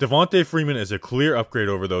Devontae Freeman is a clear upgrade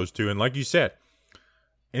over those two. And like you said,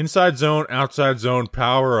 inside zone, outside zone,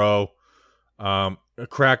 power O, a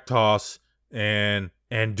crack toss, and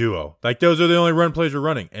duo. Like those are the only run plays we're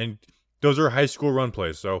running. And those are high school run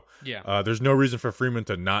plays. So yeah, there's no reason for Freeman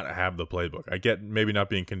to not have the playbook. I get maybe not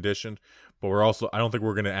being conditioned, but I don't think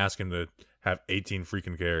we're going to ask him to have 18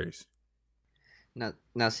 freaking carries.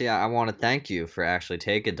 Now, see, I want to thank you for actually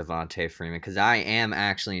taking Devontae Freeman because I am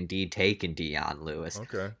actually indeed taking Dion Lewis.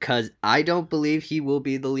 Okay. Because I don't believe he will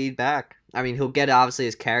be the lead back. I mean, he'll get obviously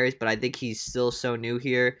his carries, but I think he's still so new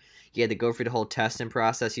here. He had to go through the whole testing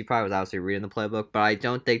process. He probably was obviously reading the playbook, but I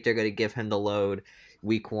don't think they're going to give him the load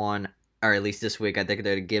week 1, or at least this week. I think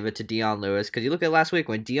they're going to give it to Dion Lewis because you look at last week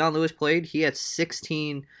when Dion Lewis played, he had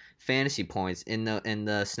 16 fantasy points in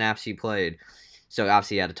the snaps he played. So,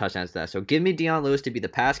 obviously, he had a touchdown to that. So, give me Dion Lewis to be the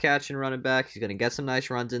pass-catching running back. He's going to get some nice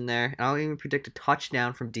runs in there. And I'll even predict a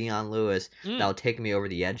touchdown from Dion Lewis that'll take me over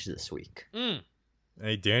the edge this week.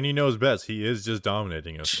 Hey, Danny knows best. He is just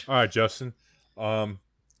dominating us. All right, Justin.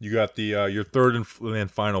 You got your third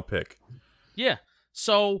and final pick. Yeah.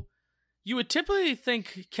 So, you would typically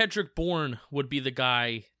think Kendrick Bourne would be the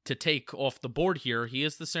guy to take off the board here. He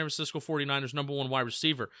is the San Francisco 49ers' number 1 wide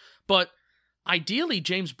receiver. But ideally,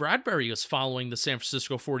 James Bradbury is following the San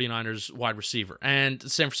Francisco 49ers wide receiver and the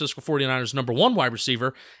San Francisco 49ers number 1 wide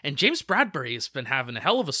receiver. And James Bradbury has been having a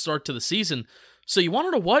hell of a start to the season. So you want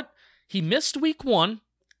to know what? He missed week 1.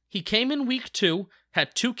 He came in week 2,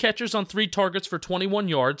 had 2 catches on 3 targets for 21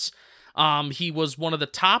 yards. He was one of the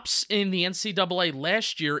tops in the NCAA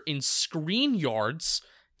last year in screen yards.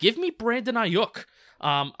 Give me Brandon Ayuk.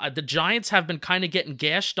 The Giants have been kind of getting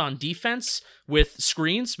gashed on defense with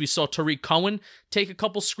screens. We saw Tariq Cohen take a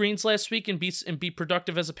couple screens last week and be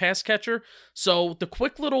productive as a pass catcher. So the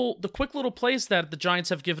quick little plays that the Giants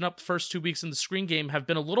have given up the first 2 weeks in the screen game have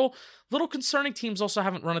been a little concerning. Teams also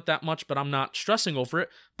haven't run it that much, but I'm not stressing over it.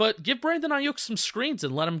 But give Brandon Ayuk some screens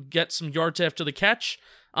and let him get some yards after the catch.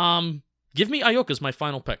 Give me Ayuk as my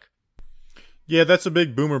final pick. Yeah, that's a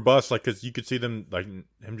big boomer bust, because you could see them,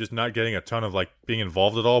 him just not getting a ton of, being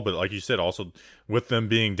involved at all, but like you said, also with them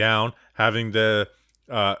being down, having the,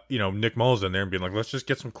 Nick Mullins in there and being like, let's just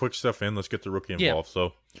get some quick stuff in, let's get the rookie involved. Yeah.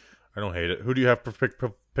 So, I don't hate it. Who do you have for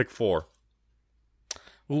pick 4?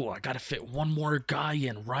 Ooh, I got to fit one more guy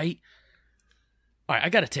in, right? All right, I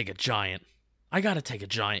got to take a Giant.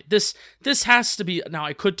 This has to be... Now,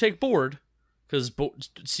 I could take Board, because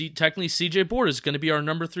technically CJ Board is going to be our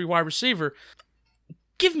number 3 wide receiver.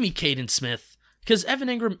 Give me Caden Smith, because Evan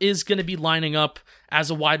Ingram is going to be lining up as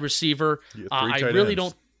a wide receiver. I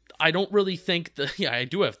don't really think I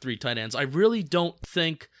do have 3 tight ends. I really don't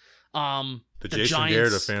think the Jason Giants...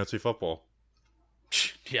 Garrett of fantasy football.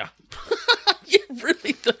 Yeah. Yeah,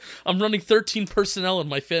 really. I'm running 13 personnel in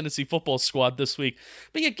my fantasy football squad this week.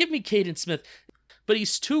 But yeah, give me Caden Smith. But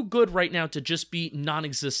he's too good right now to just be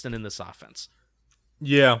non-existent in this offense.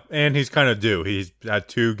 Yeah, and he's kind of due. He's had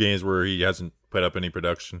 2 games where he hasn't put up any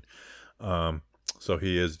production. So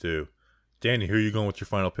he is due. Danny, who are you going with your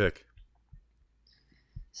final pick?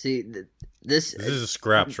 See, this is a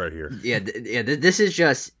scraps right here. Yeah, this is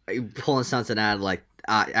just pulling something out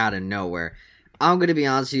of nowhere. I'm going to be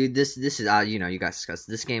honest with you. This is, you guys discussed.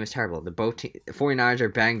 This game is terrible. The 49ers are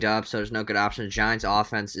banged up, so there's no good options. Giants'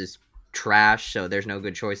 offense is trash, so there's no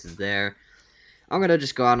good choices there. I'm going to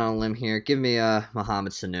just go out on a limb here. Give me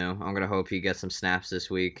Mohamed Sanu. I'm going to hope he gets some snaps this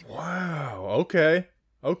week. Wow. Okay.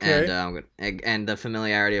 And the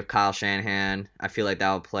familiarity of Kyle Shanahan, I feel like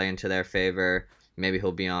that will play into their favor. Maybe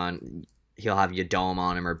he'll have Yadom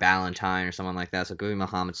on him or Ballantyne or someone like that. So give me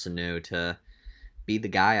Mohamed Sanu to be the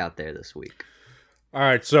guy out there this week. All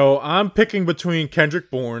right, so I'm picking between Kendrick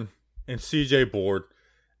Bourne and CJ Board.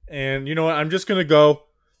 And you know what? I'm just going to go,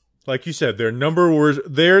 like you said, their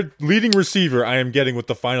leading receiver I am getting with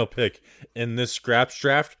the final pick in this scraps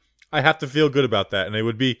draft. I have to feel good about that. And it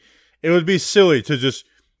would be silly to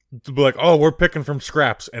be like, oh, we're picking from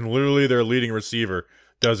scraps, and literally their leading receiver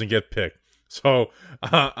doesn't get picked. So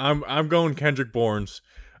I'm going Kendrick Bourne's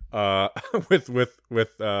with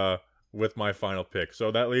my final pick. So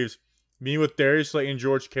that leaves me with Darius Slayton,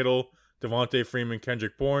 George Kittle, Devontae Freeman,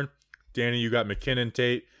 Kendrick Bourne. Danny, you got McKinnon,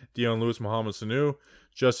 Tate, Dion Lewis, Mohamed Sanu.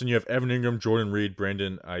 Justin, you have Evan Ingram, Jordan Reed,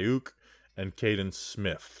 Brandon Ayuk, and Caden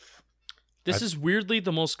Smith. This is weirdly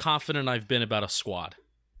the most confident I've been about a squad.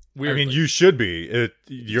 Weirdly. I mean, you should be.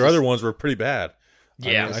 Your other ones were pretty bad.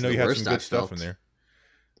 Yeah, I know you had some good stuff in there.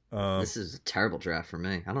 This is a terrible draft for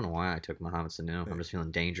me. I don't know why I took Mohamed Sanu. I'm just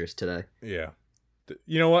feeling dangerous today. Yeah.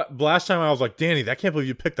 You know what? Last time I was like, Danny, I can't believe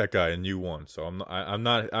you picked that guy and you won. So I'm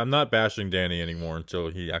not bashing Danny anymore until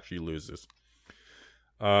he actually loses.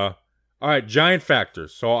 All right, Giant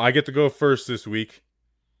factors. So I get to go first this week.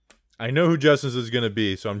 I know who Justin's is going to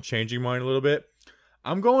be, so I'm changing mine a little bit.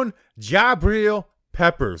 I'm going Jabril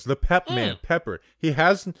Peppers, the Pep Man, Pepper. He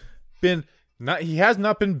has not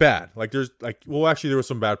been bad. Actually there were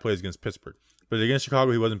some bad plays against Pittsburgh, but against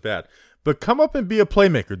Chicago he wasn't bad. But come up and be a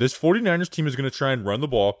playmaker. This 49ers team is going to try and run the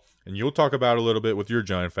ball, and you'll talk about it a little bit with your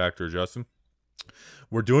Giant factor, Justin.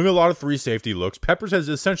 We're doing a lot of 3 safety looks. Peppers has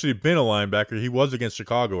essentially been a linebacker. He was against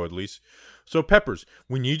Chicago at least. So Peppers,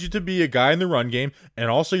 we need you to be a guy in the run game,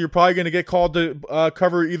 and also you're probably going to get called to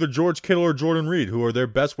cover either George Kittle or Jordan Reed, who are their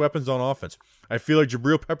best weapons on offense. I feel like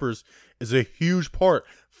Jabril Peppers is a huge part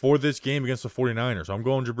for this game against the 49ers. I'm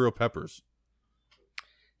going Jabril Peppers.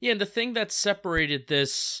 Yeah, and the thing that separated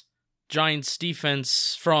this Giants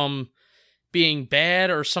defense from being bad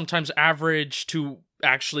or sometimes average to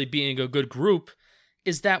actually being a good group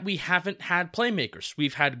is that we haven't had playmakers.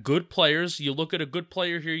 We've had good players. You look at a good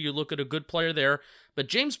player here, you look at a good player there. But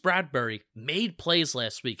James Bradbury made plays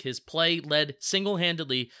last week. His play led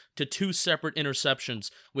single-handedly to 2 separate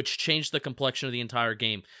interceptions, which changed the complexion of the entire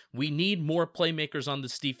game. We need more playmakers on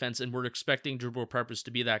this defense, and we're expecting Jabril Peppers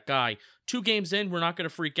to be that guy. 2 games in, we're not going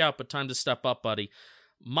to freak out, but time to step up, buddy.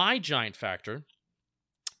 My Giant factor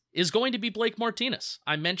is going to be Blake Martinez.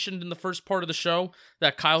 I mentioned in the first part of the show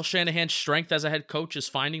that Kyle Shanahan's strength as a head coach is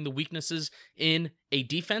finding the weaknesses in a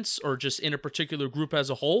defense or just in a particular group as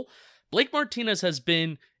a whole. Blake Martinez has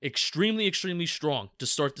been extremely, extremely strong to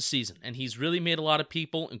start the season, and he's really made a lot of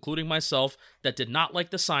people, including myself, that did not like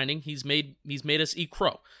the signing. He's made us eat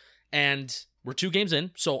crow. And we're 2 games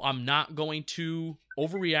in, so I'm not going to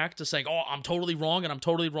overreact to saying, oh, I'm totally wrong,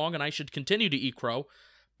 and I should continue to eat crow.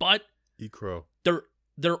 But eat crow.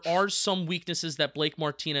 There are some weaknesses that Blake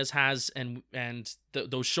Martinez has, and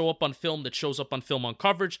those show up on film, that shows up on film on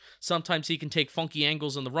coverage. Sometimes he can take funky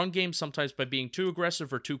angles in the run game, sometimes by being too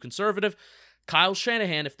aggressive or too conservative. Kyle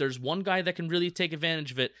Shanahan, if there's one guy that can really take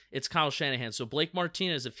advantage of it, it's Kyle Shanahan. So Blake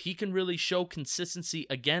Martinez, if he can really show consistency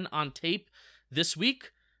again on tape this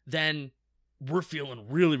week, then we're feeling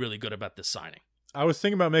really, really good about this signing. I was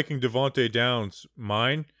thinking about making Devontae Downs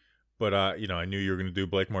mine, but I knew you were going to do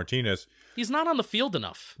Blake Martinez. He's not on the field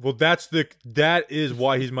enough. Well, that is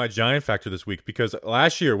why he's my giant factor this week, because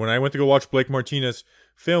last year when I went to go watch Blake Martinez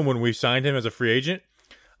film when we signed him as a free agent,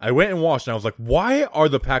 I went and watched and I was like, why are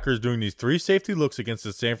the Packers doing these 3 safety looks against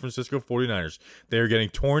the San Francisco 49ers? They are getting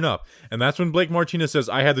torn up. And that's when Blake Martinez says,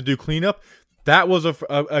 I had to do cleanup. That was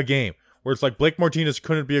a game where it's like Blake Martinez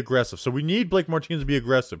couldn't be aggressive. So we need Blake Martinez to be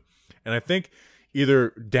aggressive. And I think either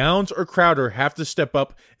Downs or Crowder have to step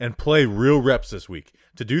up and play real reps this week.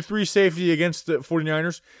 To do 3 safety against the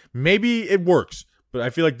 49ers, maybe it works. But I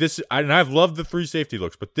feel like and I've loved the 3 safety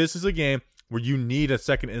looks, but this is a game where you need a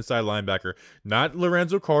second inside linebacker. Not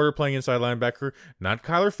Lorenzo Carter playing inside linebacker, not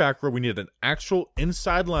Kyler Fackrell. We need an actual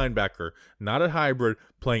inside linebacker, not a hybrid,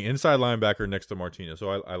 playing inside linebacker next to Martinez. So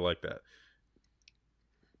I like that.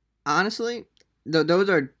 Honestly, those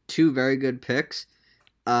are 2 very good picks.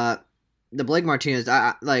 The Blake Martinez,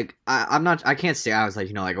 I'm not. I can't say I was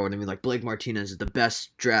like Blake Martinez is the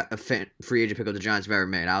best free agent pick of the Giants have ever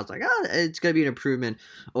made. I was like, it's gonna be an improvement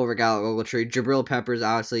over Gallup Ogletree. Jabril Peppers,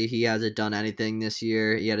 obviously, he hasn't done anything this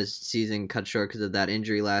year. He had his season cut short because of that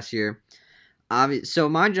injury last year. So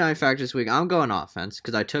my giant factor this week, I'm going offense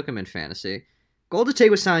because I took him in fantasy. Golden Tate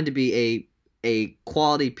was signed to be a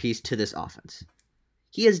quality piece to this offense.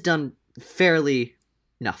 He has done fairly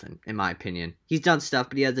nothing, in my opinion. He's done stuff,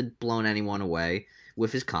 but he hasn't blown anyone away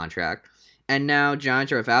with his contract. And now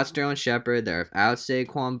Giants are without Sterling Shepard. They're without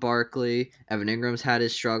Saquon Barkley. Evan Ingram's had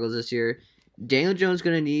his struggles this year. Daniel Jones is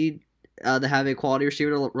going to need to have a quality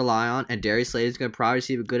receiver to rely on, and Darius Slade is going to probably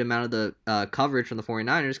receive a good amount of the coverage from the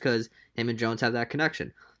 49ers because him and Jones have that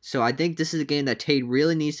connection. So I think this is a game that Tate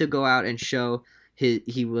really needs to go out and show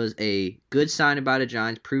he was a good signing by the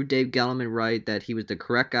Giants, prove Dave Gettleman right that he was the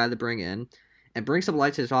correct guy to bring in, and bring some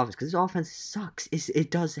light to this offense, because this offense sucks.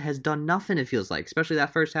 Has done nothing, it feels like. Especially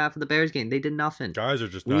that first half of the Bears game. They did nothing. Guys are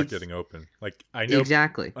just not getting open. I know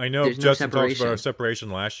exactly. I know Justin talks about our separation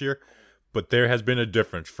last year, but there has been a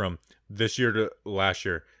difference from this year to last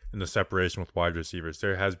year in the separation with wide receivers.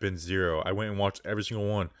 There has been 0. I went and watched every single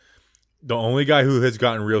one. The only guy who has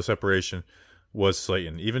gotten real separation was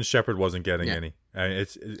Slayton. Even Shepard wasn't getting any.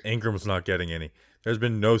 Ingram's not getting any. There's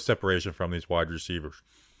been no separation from these wide receivers.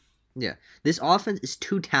 Yeah. This offense is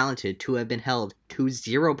too talented to have been held to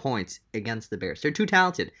 0 points against the Bears. They're too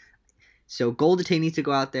talented. So Golden Tate needs to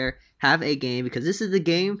go out there, have a game, because this is the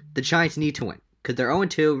game the Giants need to win. Because they're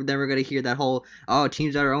 0-2, then we're going to hear that whole,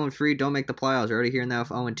 teams that are 0-3 don't make the playoffs. We're already hearing that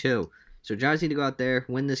with 0-2. So Giants need to go out there,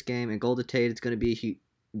 win this game, and Golden Tate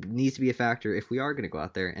needs to be a factor if we are going to go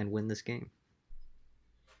out there and win this game.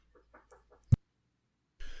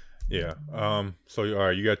 Yeah. So, all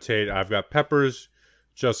right, you got Tate. I've got Peppers.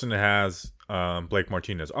 Justin has Blake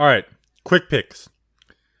Martinez. All right, quick picks.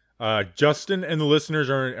 Justin and the listeners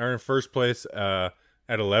are in first place at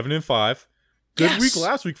 11-5. Good week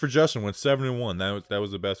last week for Justin. Went 7-1. That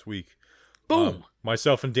was the best week. Boom.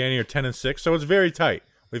 Myself and Danny are 10-6. So it's very tight.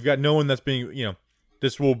 We've got no one that's being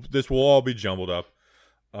this will all be jumbled up.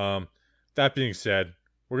 That being said,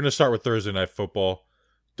 we're gonna start with Thursday Night Football.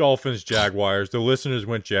 Dolphins, Jaguars. The listeners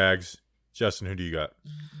went Jags. Justin, who do you got?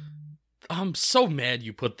 I'm so mad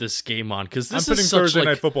you put this game on because this I'm putting is such Thursday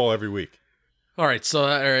Night Football every week. All right, so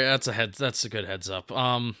that's a good heads up.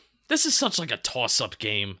 This is such like a toss-up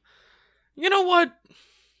game. You know what?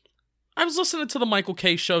 I was listening to the Michael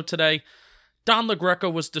Kay show today. Don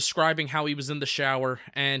LaGreca was describing how he was in the shower,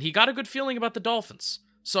 and he got a good feeling about the Dolphins.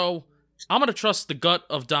 So I'm going to trust the gut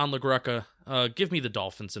of Don LaGreca. Give me the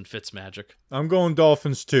Dolphins and Fitzmagic. I'm going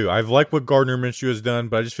Dolphins, too. I've liked what Gardner Minshew has done,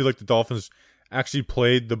 but I just feel like the Dolphins actually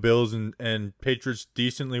played the Bills and Patriots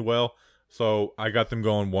decently well. So I got them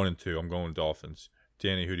going 1-2. I'm going Dolphins.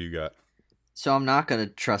 Danny, who do you got? So I'm not going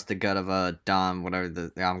to trust the gut of Don,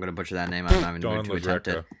 whatever I'm going to butcher that name. I'm not even going to attempt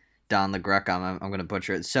it. Don LaGreca, I'm going to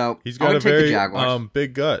butcher it. So he's got a very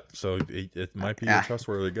big gut, so it might be a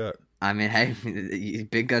trustworthy gut. I mean, hey,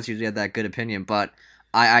 big guts usually have that good opinion, but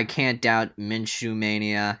I can't doubt Minshew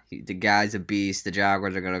mania. The guy's a beast. The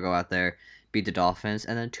Jaguars are going to go out there, beat the Dolphins,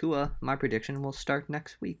 and then Tua, my prediction, will start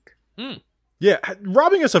next week. Yeah,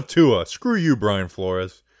 robbing us of Tua. Screw you, Brian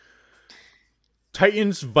Flores.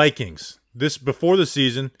 Titans, Vikings. This, before the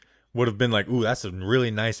season, would have been like, ooh, that's a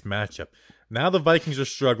really nice matchup. Now the Vikings are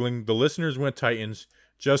struggling. The listeners went Titans.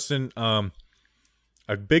 Justin, a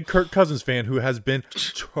big Kirk Cousins fan who has been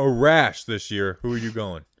trashed this year. Who are you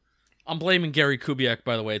going? I'm blaming Gary Kubiak,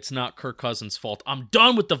 by the way. It's not Kirk Cousins' fault. I'm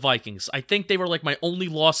done with the Vikings. I think they were like my only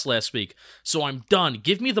loss last week, so I'm done.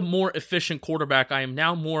 Give me the more efficient quarterback. I am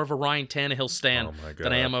now more of a Ryan Tannehill stan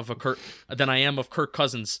than I am of Kirk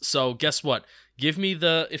Cousins. So guess what? Give me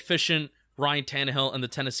the efficient Ryan Tannehill and the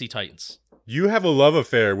Tennessee Titans. You have a love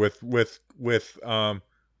affair with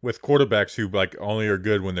quarterbacks who like only are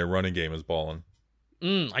good when their running game is balling.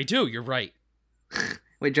 I do. You're right.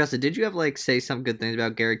 Wait, Justin, did you have say some good things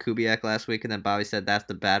about Gary Kubiak last week, and then Bobby said that's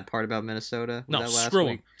the bad part about Minnesota? No, screw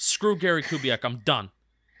him. Screw Gary Kubiak. I'm done.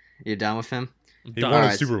 You're done with him? He won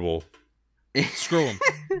a Super Bowl. Screw him.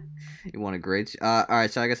 He won a great. All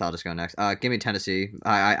right, so I guess I'll just go next. Give me Tennessee.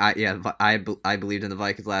 I believed in the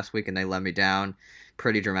Vikings last week, and they let me down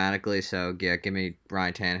pretty dramatically. So yeah, give me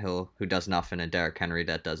Ryan Tannehill, who does nothing, and Derrick Henry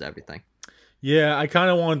that does everything. Yeah, I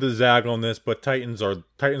kind of wanted to zag on this, but Titans are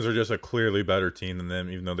just a clearly better team than them,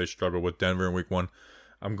 even though they struggled with Denver in Week 1.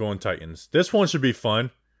 I'm going Titans. This one should be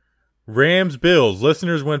fun. Rams, Bills.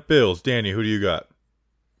 Listeners went Bills. Danny, who do you got?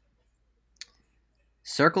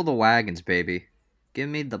 Circle the wagons, baby. Give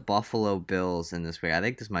me the Buffalo Bills in this week. I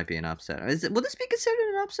think this might be an upset. Will this be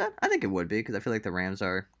considered an upset? I think it would be, because I feel like the Rams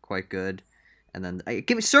are quite good. And then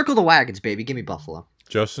give me circle the wagons, baby. Give me Buffalo.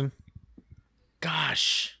 Justin?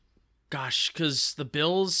 Gosh, because the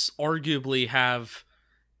Bills arguably have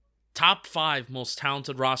top 5 most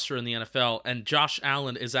talented roster in the NFL, and Josh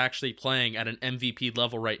Allen is actually playing at an MVP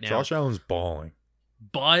level right now. Josh Allen's balling.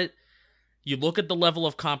 But you look at the level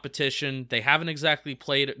of competition, they haven't exactly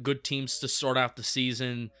played good teams to start out the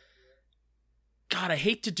season. God, I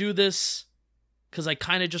hate to do this because I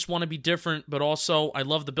kind of just want to be different, but also I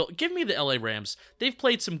love the Bills. Give me the LA Rams. They've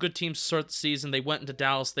played some good teams to start the season. They went into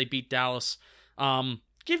Dallas. They beat Dallas.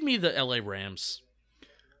 Give me the LA Rams.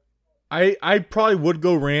 I probably would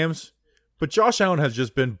go Rams, but Josh Allen has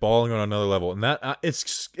just been balling on another level, and that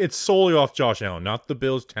it's solely off Josh Allen, not the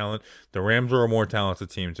Bills' talent. The Rams are a more talented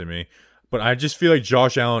team to me, but I just feel like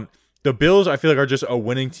Josh Allen, the Bills, I feel like are just a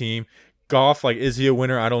winning team. Goff, like, is he a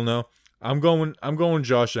winner? I don't know. I'm going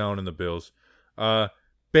Josh Allen and the Bills.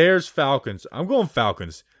 Bears, Falcons. I'm going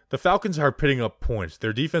Falcons. The Falcons are putting up points.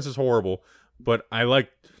 Their defense is horrible, but I like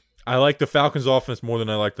the Falcons offense more than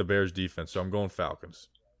I like the Bears defense, so I'm going Falcons.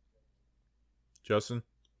 Justin?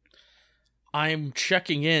 I'm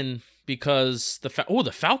checking in because the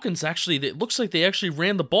Falcons actually, it looks like they actually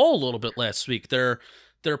ran the ball a little bit last week. Their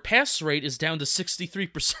pass rate is down to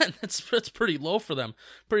 63%. That's pretty low for them.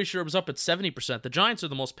 Pretty sure it was up at 70%. The Giants are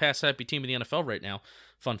the most pass-happy team in the NFL right now.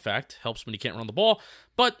 Fun fact. Helps when you can't run the ball.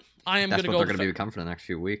 But I am going to go... That's what they're going to become for the next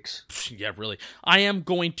few weeks. Yeah, really. I am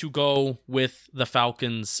going to go with the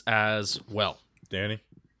Falcons as well. Danny?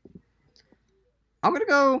 I'm gonna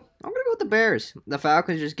go with the Bears. The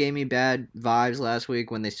Falcons just gave me bad vibes last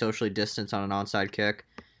week when they socially distanced on an onside kick.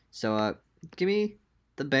 So give me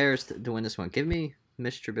the Bears to win this one. Give me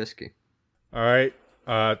Mitch Trubisky. All right.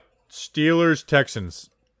 Steelers,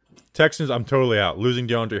 Texans. Texans, I'm totally out. Losing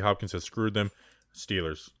DeAndre Hopkins has screwed them.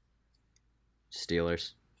 Steelers.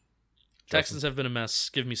 Texans have been a mess.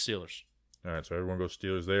 Give me Steelers. All right, so everyone goes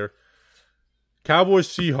Steelers there. Cowboys,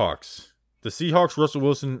 Seahawks. The Seahawks, Russell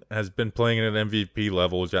Wilson has been playing at an MVP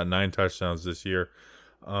level. He's got 9 touchdowns this year.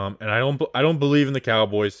 And I don't believe in the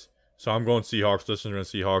Cowboys, so I'm going Seahawks. Listening to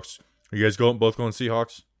Seahawks. Are you guys both going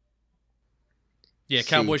Seahawks? Yeah,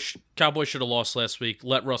 Cowboys should have lost last week.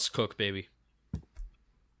 Let Russ cook, baby.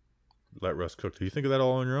 Let Russ cook. Do you think of that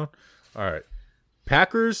all on your own? All right.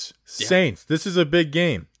 Packers, Saints. This is a big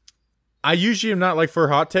game. I usually am not for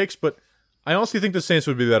hot takes, but I honestly think the Saints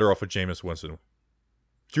would be better off with Jameis Winston.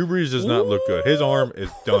 Drew Brees does not look good. His arm is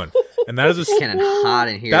done, and that is a getting hot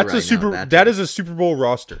in here. That's that is a Super Bowl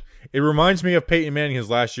roster. It reminds me of Peyton Manning his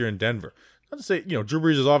last year in Denver. Not to say Drew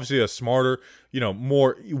Brees is obviously a smarter,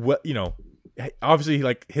 more,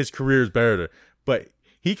 obviously his career is better, but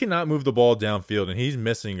he cannot move the ball downfield, and he's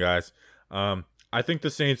missing guys. I think the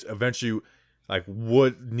Saints eventually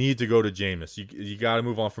would need to go to Jameis. You got to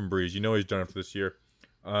move on from Brees. He's done it for this year.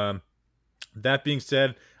 That being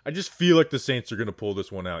said, I just feel like the Saints are going to pull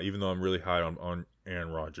this one out, even though I'm really high on Aaron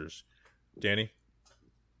Rodgers. Danny?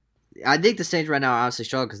 I think the Saints right now are obviously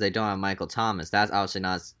struggling because they don't have Michael Thomas. That's obviously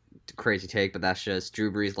not a crazy take, but that's just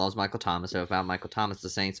Drew Brees loves Michael Thomas. So without Michael Thomas, the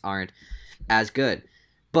Saints aren't as good.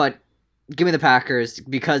 But give me the Packers.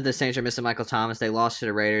 Because the Saints are missing Michael Thomas, they lost to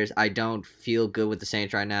the Raiders. I don't feel good with the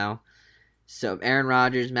Saints right now. So Aaron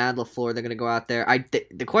Rodgers, Matt LaFleur, they're going to go out there.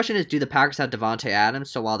 The question is, do the Packers have Devontae Adams?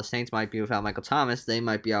 So while the Saints might be without Michael Thomas, they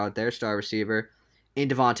might be out with their star receiver in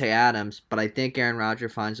Devontae Adams. But I think Aaron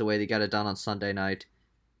Rodgers finds a way to get it done on Sunday night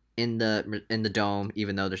in the Dome,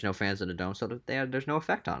 even though there's no fans in the Dome, so there's no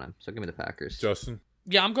effect on him. So give me the Packers. Justin?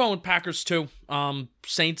 Yeah, I'm going with Packers too.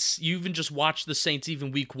 Saints, you even just watched the Saints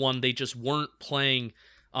even week 1. They just weren't playing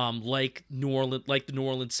like the New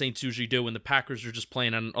Orleans Saints usually do, and the Packers are just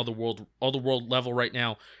playing on an other world level right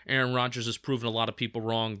now. Aaron Rodgers has proven a lot of people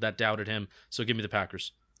wrong that doubted him, so give me the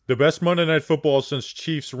Packers. The best Monday Night Football since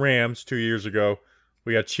Chiefs-Rams 2 years ago.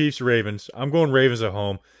 We got Chiefs-Ravens. I'm going Ravens at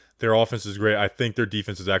home. Their offense is great. I think their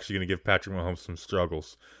defense is actually going to give Patrick Mahomes some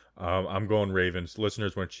struggles. I'm going Ravens.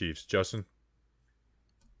 Listeners went Chiefs. Justin?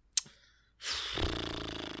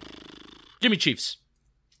 Give me Chiefs.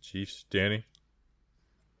 Chiefs. Danny?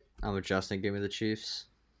 I'm with Justin. Give me the Chiefs.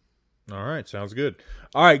 All right. Sounds good.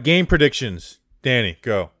 All right. Game predictions. Danny,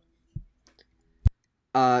 go.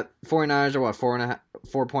 49ers are what,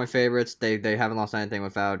 4.5 favorites. They haven't lost anything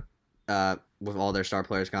without with all their star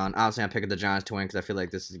players gone. Obviously, I'm picking the Giants to win because I feel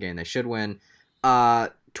like this is a game they should win.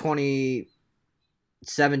 17-10,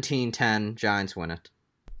 Giants win it.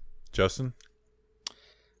 Justin?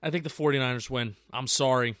 I think the 49ers win. I'm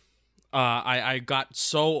sorry. I got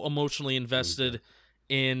so emotionally invested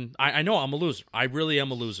in... I know I'm a loser. I really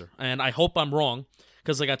am a loser. And I hope I'm wrong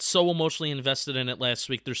because I got so emotionally invested in it last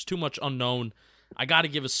week. There's too much unknown. I got to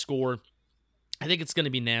give a score. I think it's going to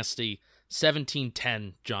be nasty.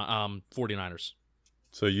 17-10, 49ers.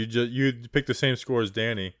 So you picked the same score as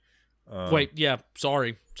Danny. Wait, yeah,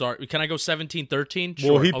 sorry. Can I go 17-13?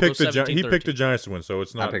 Sure, well, he I'll picked go he picked the Giants to win, so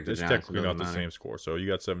it's not. It's Giants, technically not the same score. So you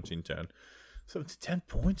got 17-10. 17-10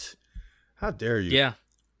 points? How dare you? Yeah,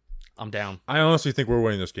 I'm down. I honestly think we're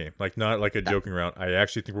winning this game. Like, not like a joking around. I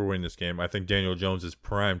actually think we're winning this game. I think Daniel Jones is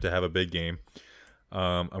primed to have a big game.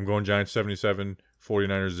 I'm going Giants 77,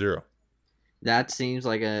 49ers 0. That seems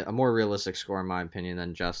like a more realistic score in my opinion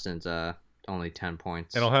than Justin's only 10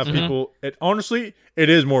 points. And I'll have people... Honestly, it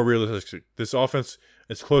is more realistic. This offense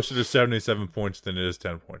is closer to 77 points than it is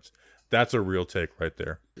 10 points. That's a real take right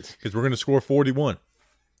there. Because we're going to score 41.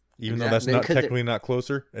 Even though that's not technically not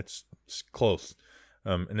closer, it's close.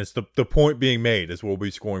 And it's the point being made is we'll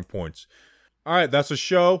be scoring points. All right, that's a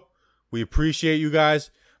show. We appreciate you guys.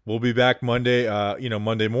 We'll be back Monday,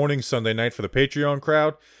 Monday morning, Sunday night for the Patreon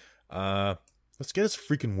crowd. Let's get us a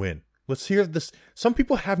freaking win. Let's hear this. Some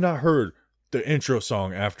people have not heard the intro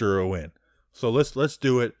song after a win. So let's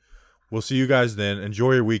do it. We'll see you guys then.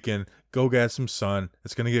 Enjoy your weekend. Go get some sun.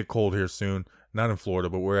 It's going to get cold here soon. Not in Florida,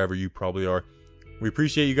 but wherever you probably are. We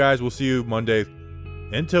appreciate you guys. We'll see you Monday.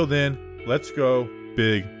 Until then, let's go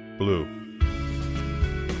Big Blue.